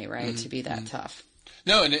DNA, right? To be that tough.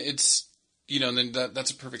 No, and it's and then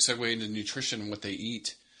that's a perfect segue into nutrition and what they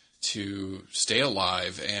eat to stay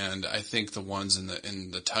alive. And I think the ones in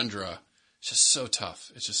the tundra, it's just so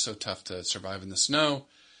tough. It's just so tough to survive in the snow.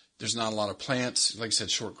 There's not a lot of plants, like I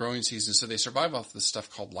said, short growing season, so they survive off this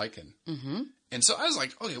stuff called lichen. Mm-hmm. And so I was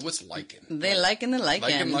like, okay, what's lichen? They lichen the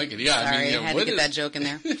lichen. Lichen, yeah. Sorry, I had to get that joke in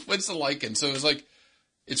there. What's the lichen? So it was like,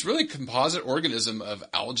 it's really a composite organism of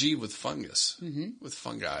algae with fungus, with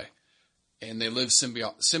fungi, and they live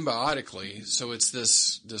symbiotically. So it's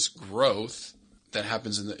this growth that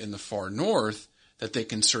happens in the far north that they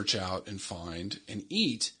can search out and find and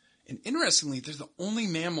eat. And interestingly, they're the only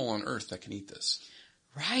mammal on Earth that can eat this.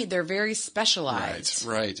 Right, they're very specialized.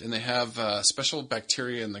 Right. And they have special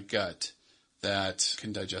bacteria in the gut that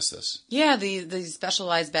can digest this. Yeah, the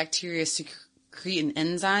specialized bacteria secrete an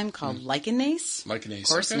enzyme called lichens. Lichens, of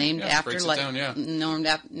course, named after lichen.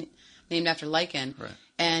 Right.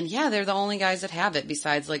 And yeah, they're the only guys that have it,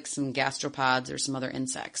 besides like some gastropods or some other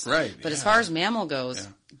insects. Right. But as far as mammal goes,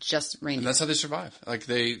 just reindeer. And that's how they survive. Like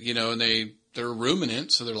they're a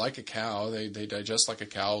ruminant, so they're like a cow. They digest like a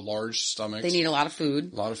cow, large stomachs. They need a lot of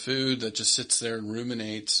food. A lot of food that just sits there and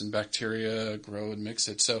ruminates, and bacteria grow and mix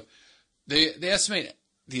it. So they estimate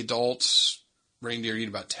the adults reindeer eat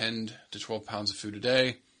about 10 to 12 pounds of food a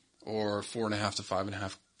day, or 4.5 to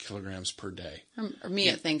 5.5 kilograms per day. Or me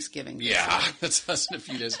at Thanksgiving. Yeah, that's us in a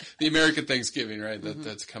few days. The American Thanksgiving, right?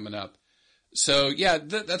 That's coming up. So yeah,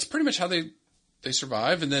 that's pretty much how they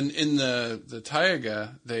survive. And then in the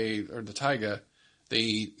taiga, they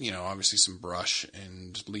eat, obviously some brush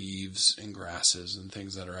and leaves and grasses and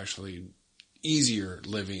things that are actually easier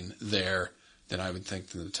living there than I would think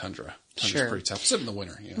than the tundra. Tundra's pretty tough, except in the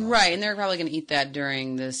winter. Right, and they're probably going to eat that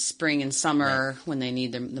during the spring and summer when they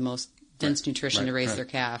need the most dense nutrition to raise their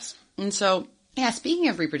calves. And so, speaking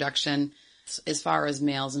of reproduction, as far as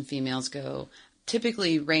males and females go,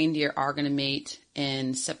 typically reindeer are going to mate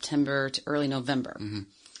in September to early November.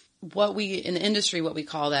 Mm-hmm. In the industry, what we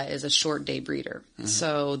call that is a short day breeder. Mm-hmm.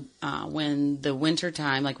 So when the winter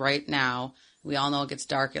time, like right now, we all know it gets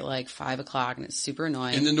dark at like 5 o'clock and it's super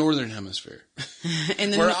annoying. In the northern hemisphere.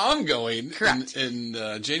 Where I'm going correct. in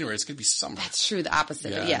January, it's going to be summer. That's true, the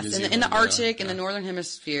opposite. Yeah, yes, in the Arctic and the northern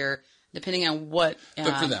hemisphere, depending on what...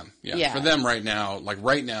 but for them, for them right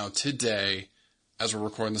now, today, as we're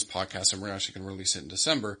recording this podcast, and we're actually going to release it in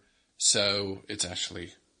December, so it's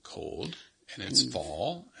actually cold, and it's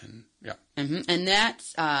fall, and and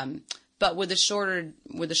that's, but with the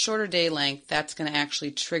shorter day length, that's going to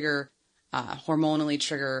actually hormonally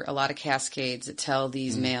trigger a lot of cascades that tell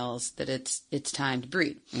these males that it's time to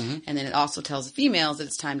breed. Mm-hmm. And then it also tells the females that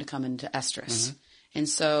it's time to come into estrus. Mm-hmm. And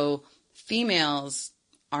so females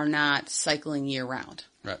are not cycling year round.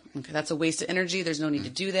 Right. Okay, that's a waste of energy. There's no need to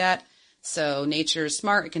do that. So nature is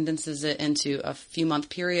smart. It condenses it into a few month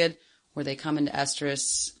period where they come into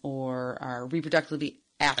estrus or are reproductively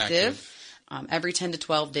active. Every 10 to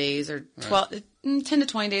 12 days or 10 to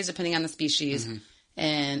 20 days, depending on the species. Mm-hmm.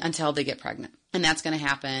 And until they get pregnant. And that's going to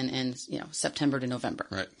happen in, September to November.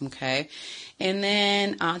 Right. Okay. And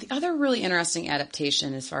then, the other really interesting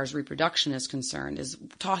adaptation as far as reproduction is concerned is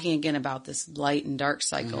talking again about this light and dark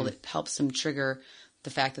cycle that helps them trigger the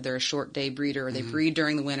fact that they're a short day breeder or they breed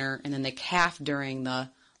during the winter and then they calf during the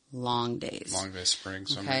long days. Long day, spring,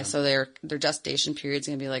 summer. Okay, so their gestation period is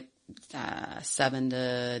going to be like 7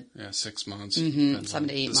 to 6 months. 7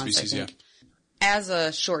 to 8 months, species, I think. As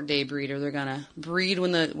a short day breeder, they're going to breed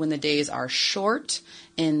when the days are short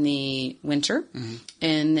in the winter,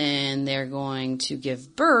 and then they're going to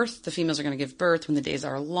give birth. The females are going to give birth when the days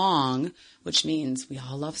are long, which means we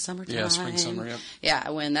all love summertime. Yeah, spring, summer, yeah.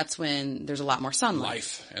 Yeah, that's when there's a lot more sunlight.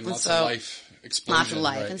 Life, and lots of life explosion. Lots of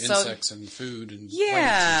life. Right? And Insects and food and plants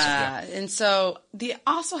yeah. and stuff. And so they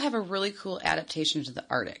also have a really cool adaptation to the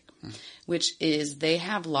Arctic, which is they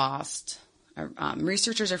have lost,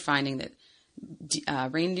 researchers are finding that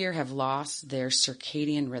reindeer have lost their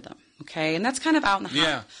circadian rhythm. Okay. And that's kind of out in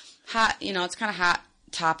the hot, it's kind of hot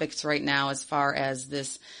topics right now as far as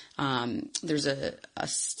this. There's a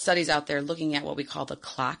studies out there looking at what we call the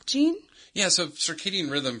clock gene. Yeah. So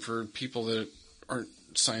circadian rhythm, for people that aren't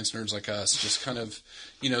science nerds like us, just kind of,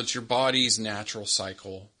 it's your body's natural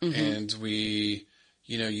cycle. And you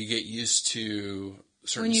get used to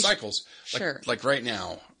certain cycles. Like right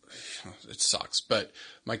now, it sucks, but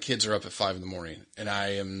my kids are up at 5 a.m. and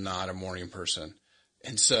I am not a morning person.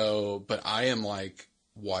 And so, but I am like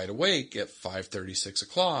wide awake at 5:30, 6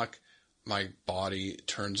 o'clock. My body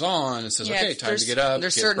turns on and says, okay, time to get up,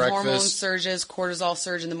 there's get certain breakfast. Hormone surges, cortisol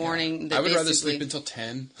surge in the morning. I would rather sleep until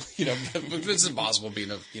 10. It's impossible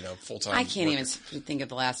being a, full-time I can't worker. even think of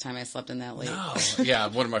the last time I slept in that late. No. Yeah.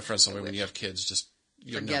 One of my friends told me when you have kids,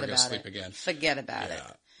 you're never going to sleep again. Forget about it.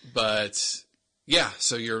 But yeah,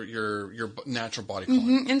 so your natural body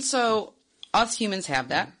clock. And so us humans have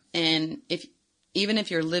that. And even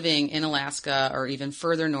if you're living in Alaska or even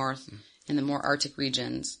further north in the more Arctic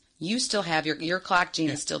regions, you still have your clock gene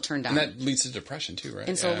is still turned on. And that leads to depression too, right?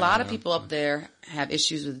 And so a lot of people up there have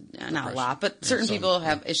issues with, not a lot, but certain people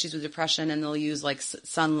have issues with depression, and they'll use like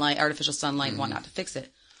sunlight, artificial sunlight and whatnot to fix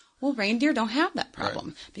it. Well, reindeer don't have that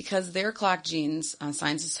problem because their clock genes,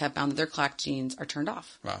 scientists have found that their clock genes are turned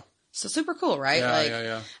off. Wow. So super cool, right?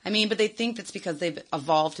 Yeah. I mean, but they think that's because they've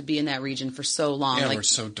evolved to be in that region for so long. Yeah, we're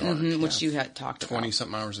so dark. Which you had talked about.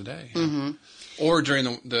 20-something hours a day. Yeah. Or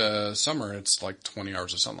during the summer, it's like 20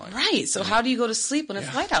 hours of sunlight. Right. So how do you go to sleep when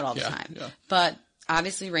it's light out all the time? Yeah. But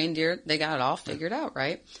obviously reindeer, they got it all figured out,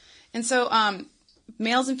 right? And so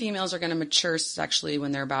males and females are going to mature sexually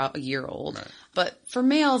when they're about a year old. Right. But for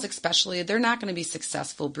males especially, they're not going to be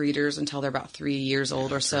successful breeders until they're about 3 years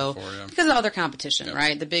old or so because of other competition,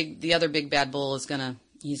 right? The other big bad bull is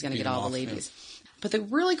he's going to get all the ladies. Yeah. But the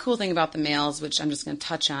really cool thing about the males, which I'm just going to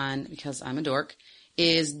touch on because I'm a dork,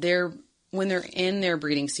 is when they're in their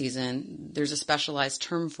breeding season, there's a specialized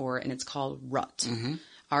term for it, and it's called rut.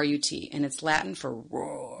 R-U-T, and it's Latin for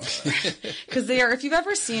roar. Because if you've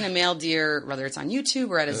ever seen a male deer, whether it's on YouTube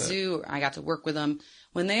or at a zoo, or I got to work with them,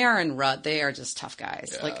 when they are in rut, they are just tough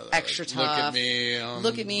guys, like extra tough.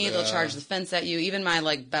 Look at me. They'll charge the fence at you. Even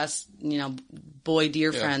my best, boy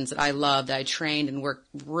deer friends that I love, that I trained and worked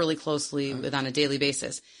really closely with on a daily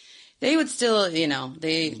basis. They would still,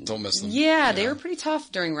 they don't miss them. Yeah, they were pretty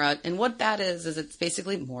tough during rut. And what that is it's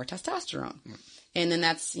basically more testosterone. And then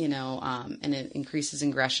that's, and it increases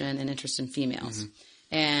aggression and interest in females.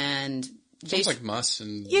 And sounds like muss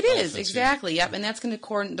and it is, exactly. Yep. And that's going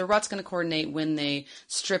to the rut's going to coordinate when they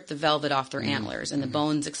strip the velvet off their antlers and the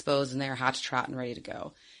bones exposed and they're hot to trot and ready to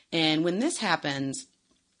go. And when this happens,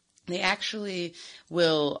 they actually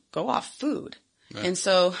will go off food. Right. And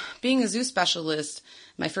so being a zoo specialist,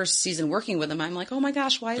 my first season working with him, I'm like, oh my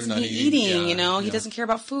gosh, why isn't he eating? He doesn't care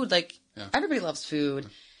about food. Everybody loves food.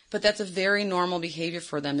 But that's a very normal behavior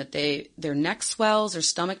for them, that their neck swells, their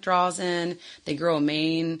stomach draws in, they grow a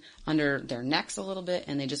mane under their necks a little bit,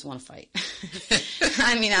 and they just want to fight.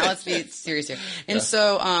 I mean, now let's be serious here. And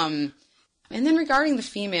so, and then regarding the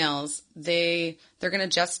females, they're going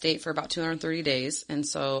to gestate for about 230 days. And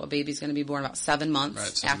so a baby's going to be born about 7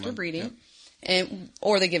 months after breeding. Yep.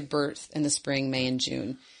 Or they give birth in the spring, May and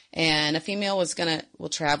June. And a female will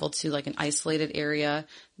travel to an isolated area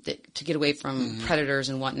to get away from predators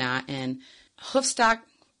and whatnot. And hoofstock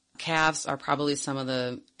calves are probably some of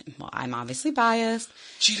I'm obviously biased.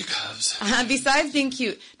 Cheetah cubs. Besides being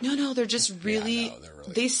cute. No, they're just really,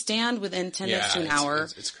 they stand within 10 minutes to an hour.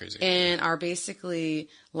 It's crazy. And are basically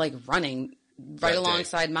running right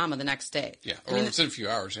alongside mama the next day. Yeah, or within a few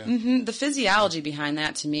hours, The physiology behind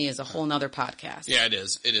that to me is a whole nother podcast. Yeah, it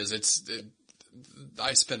is.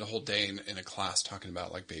 I spend a whole day in a class talking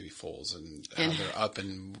about baby foals and how they're up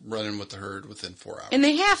and running with the herd within 4 hours. And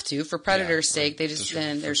they have to for predators' sake. They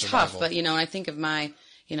they're tough. But I think of my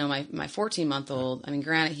 14-month-old. I mean,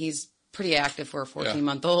 granted, he's pretty active for a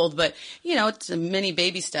 14-month-old, but it's many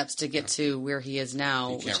baby steps to get to where he is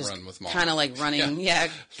now, He can't run with mom. Kind of like running,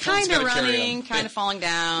 kind of running, kind of falling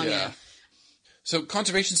down. Yeah. So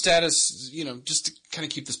conservation status, just to kind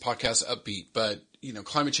of keep this podcast upbeat, but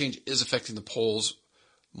climate change is affecting the poles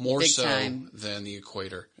more Big so time. than the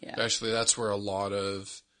equator. Yeah. Actually, that's where we're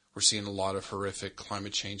seeing a lot of horrific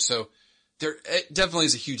climate change. So there it definitely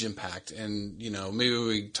is a huge impact. And, maybe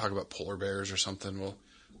we talk about polar bears or something.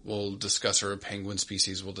 We'll discuss, or a penguin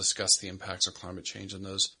species, we'll discuss the impacts of climate change in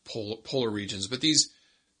those polar regions. But these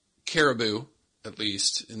caribou, at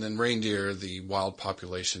least, and then reindeer, the wild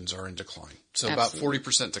populations are in decline. So Absolutely. about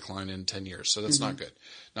 40% decline in 10 years. So that's not good.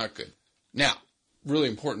 Not good. Now, really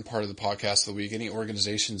important part of the podcast of the week, any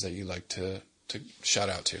organizations that you like to shout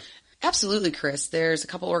out to? Absolutely, Chris. There's a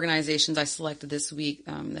couple organizations I selected this week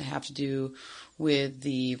that have to do with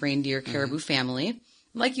the reindeer caribou family.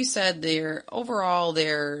 Like you said, I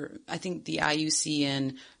think the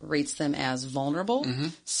IUCN rates them as vulnerable.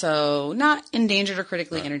 So not endangered or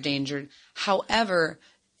critically endangered. However,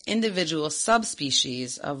 individual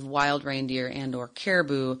subspecies of wild reindeer and or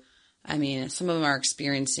caribou, some of them are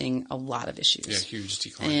experiencing a lot of issues. Yeah, huge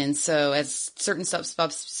decline. And so as certain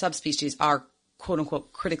subspecies are quote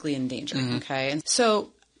unquote critically endangered. Okay. And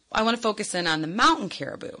so I want to focus in on the mountain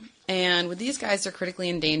caribou. And with these guys, they're critically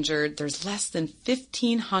endangered. There's less than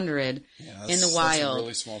 1,500 in the wild. That's a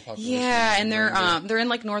really small population. Yeah, and they're in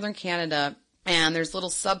like northern Canada, and there's little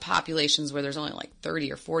subpopulations where there's only like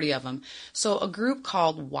 30 or 40 of them. So a group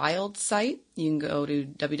called WildSite, you can go to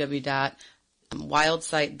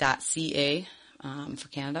www.wildsite.ca for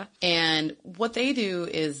Canada. And what they do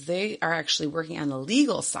is they are actually working on the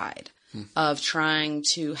legal side of trying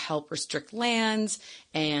to help restrict lands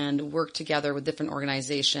and work together with different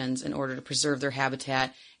organizations in order to preserve their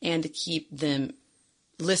habitat and to keep them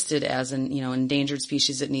listed as an endangered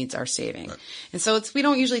species that needs our saving. Right. And so we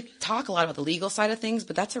don't usually talk a lot about the legal side of things,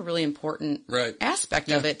 but that's a really important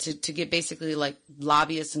aspect of it to get basically like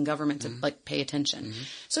lobbyists and government to like pay attention.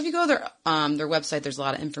 So if you go to their website, there's a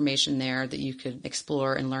lot of information there that you could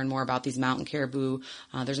explore and learn more about these mountain caribou.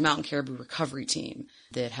 There's a mountain caribou recovery team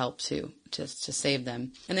that help to save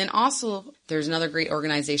them. And then also there's another great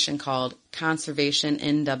organization called Conservation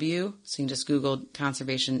NW. So you can just Google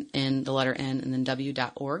Conservation N, the letter N, and then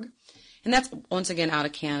W.org. And that's once again out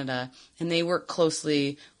of Canada. And they work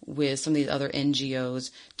closely with some of these other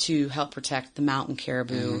NGOs to help protect the mountain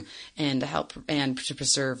caribou and to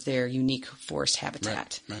preserve their unique forest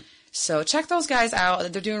habitat. Right. So check those guys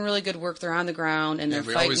out. They're doing really good work. They're on the ground and they're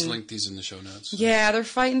fighting. We always link these in the show notes. So. Yeah, they're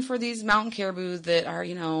fighting for these mountain caribou that are,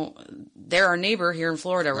 they're our neighbor here in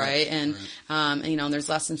Florida, right? And, there's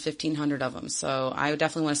less than 1,500 of them. So I would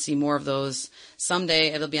definitely want to see more of those.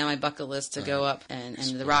 Someday it'll be on my bucket list to go up and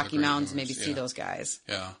the Rocky Mountains, maybe see those guys.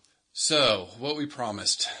 Yeah. So what we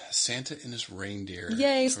promised, Santa and his reindeer.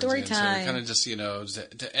 Yay, story time. So we kind of just,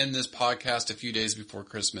 to end this podcast a few days before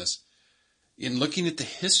Christmas. In looking at the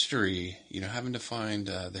history, having to find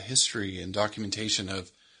the history and documentation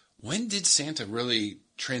of when did Santa really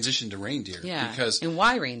transition to reindeer? Yeah, and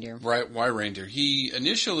why reindeer? Right, why reindeer? He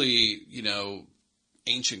initially,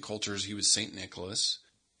 ancient cultures, he was Saint Nicholas.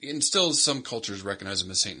 And still some cultures recognize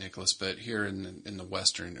him as Saint Nicholas, but here in the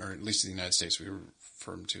Western, or at least in the United States, we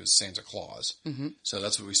refer him to as Santa Claus. So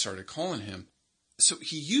that's what we started calling him. So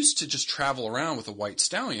he used to just travel around with a white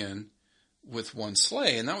stallion with one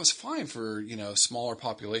sleigh, and that was fine for, a smaller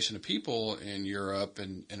population of people in Europe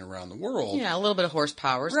and around the world. Yeah, a little bit of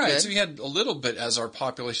horsepower is right, good. So he had a little bit as our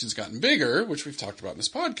population's gotten bigger, which we've talked about in this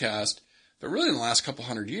podcast, but really in the last couple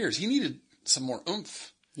hundred years, he needed some more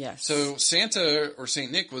oomph. Yes. So Santa or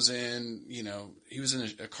Saint Nick was in, he was in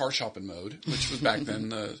a car shopping mode, which was back then,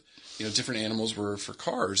 different animals were for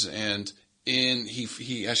cars, and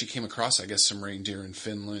he actually came across, I guess, some reindeer in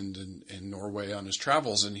Finland and Norway on his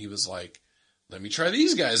travels, and he was like, let me try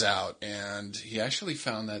these guys out. And he actually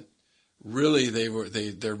found that really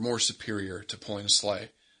they're more superior to pulling a sleigh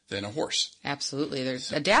than a horse. Absolutely. They're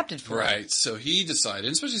adapted for it. Right. So he decided,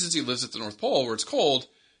 especially since he lives at the North Pole where it's cold,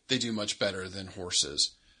 they do much better than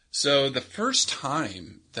horses. So the first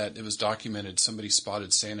time that it was documented somebody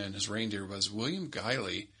spotted Santa and his reindeer was William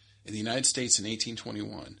Guiley in the United States in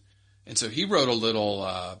 1821. And so he wrote a little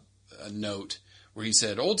a note where he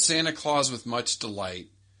said, "Old Santa Claus with much delight,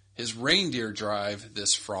 his reindeer drive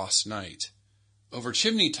this frost night, over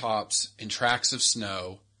chimney tops in tracks of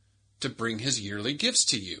snow, to bring his yearly gifts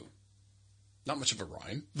to you." Not much of a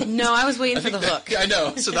rhyme. No, I was waiting for the hook. I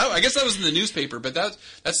know. So I guess that was in the newspaper, but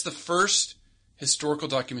that's the first historical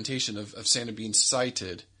documentation of Santa being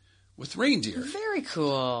sighted with reindeer. Very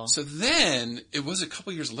cool. So then it was a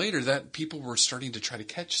couple years later that people were starting to try to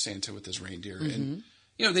catch Santa with his reindeer. Mm-hmm. And,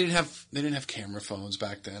 you know, they didn't have camera phones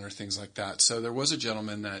back then or things like that. So there was a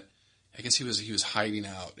gentleman that, I guess he was hiding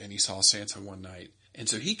out and he saw Santa one night. And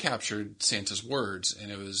so he captured Santa's words,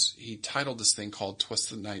 and he titled this thing called "'Twas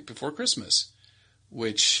the Night Before Christmas,"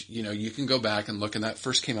 which, you know, you can go back and look, and that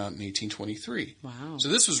first came out in 1823. Wow. So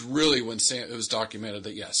this was really when it was documented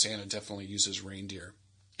that, yeah, Santa definitely uses reindeer.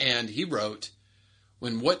 And he wrote,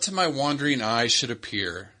 "When what to my wandering eye should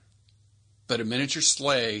appear but a miniature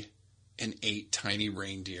sleigh and 8 tiny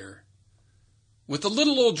reindeer, with a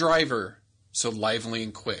little old driver so lively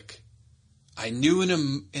and quick, I knew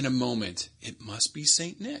in a moment it must be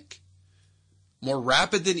Saint Nick. More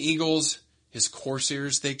rapid than eagles, his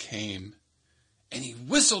coursers they came, and he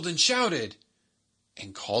whistled and shouted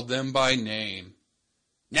and called them by name.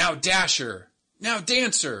 Now Dasher, now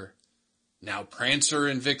Dancer, now Prancer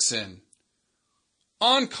and Vixen,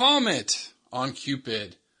 on Comet, on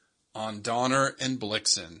Cupid, on Donner and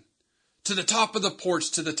Blitzen, to the top of the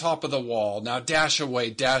porch, to the top of the wall, now dash away,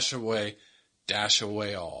 dash away, dash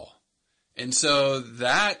away all." And so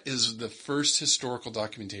that is the first historical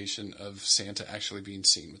documentation of Santa actually being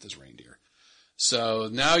seen with his reindeer. So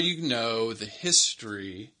now you know the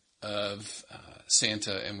history of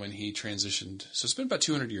Santa and when he transitioned. So it's been about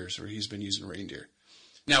 200 years where he's been using reindeer.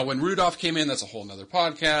 Now, when Rudolph came in, that's a whole nother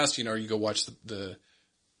podcast. You know, you go watch the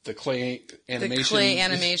clay animation. The clay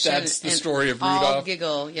animation. That's the story of Rudolph. All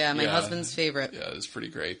giggle. Yeah, my husband's favorite. Yeah, it's pretty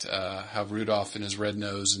great. How Rudolph and his red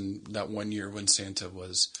nose, and that one year when Santa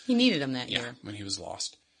was... He needed him that year. when he was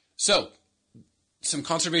lost. So, some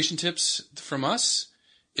conservation tips from us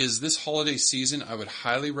is this holiday season, I would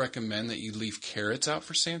highly recommend that you leave carrots out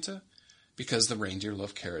for Santa, because the reindeer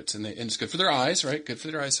love carrots, and it's good for their eyes, right? Good for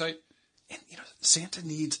their eyesight. And, you know, Santa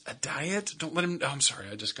needs a diet. Don't let him... Oh, I'm sorry,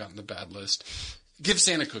 I just got in the bad list. Give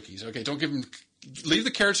Santa cookies, okay? Don't give him... Leave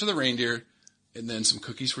the carrots for the reindeer, and then some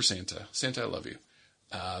cookies for Santa. Santa, I love you.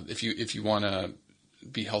 If you want to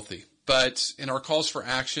be healthy. But in our calls for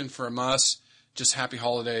action from us, just happy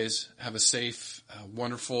holidays. Have a safe,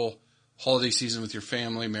 wonderful holiday season with your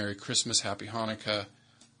family. Merry Christmas, Happy Hanukkah.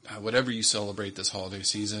 Whatever you celebrate this holiday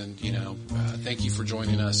season, you know, thank you for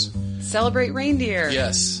joining us. Celebrate reindeer.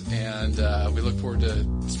 Yes, and we look forward to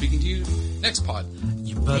speaking to you next pod.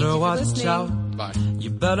 You better watch out. Bye. You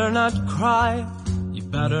better not cry. You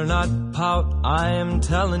better not pout. I am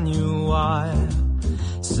telling you why.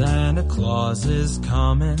 Santa Claus is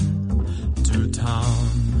coming to town.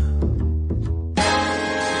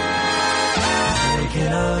 Making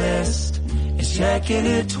a list, is checking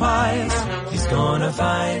it twice. He's gonna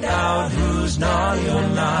find out who's naughty or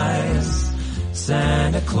nice.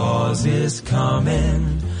 Santa Claus is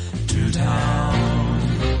coming to town.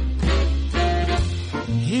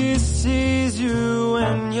 He sees you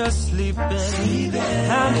when you're sleeping,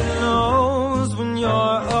 and he knows when you're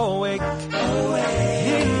awake.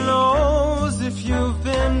 He knows if you've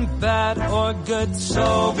been bad or good,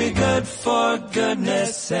 so be good for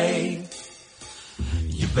goodness sake.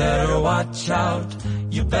 You better watch out,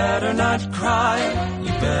 you better not cry,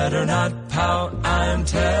 you better not pout, I'm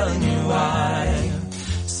telling you why.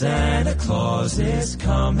 Santa Claus is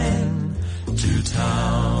coming to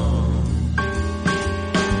town.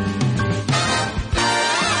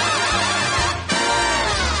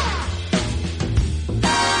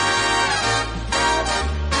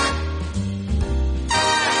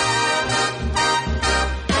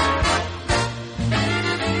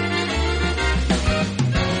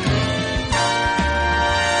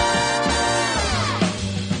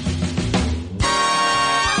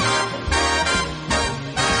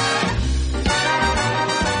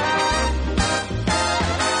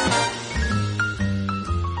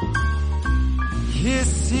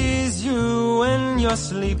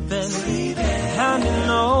 Sleeping, and he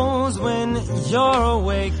knows when you're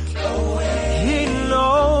awake. He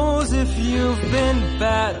knows if you've been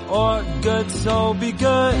bad or good, so be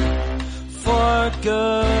good for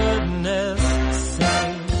goodness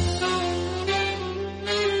sake.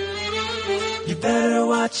 You better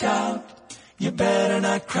watch out, you better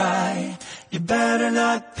not cry, you better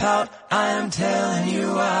not pout, I am telling you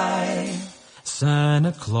why.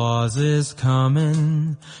 Santa Claus is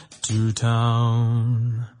coming to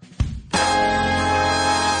town. You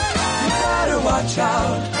better watch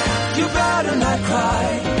out, you better not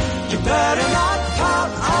cry, you better not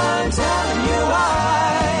pout, I'm telling you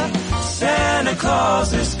why. Santa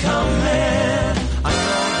Claus is coming. I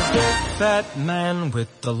know the big fat man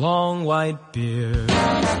with the long white beard.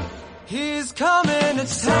 He's coming to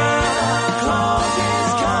town.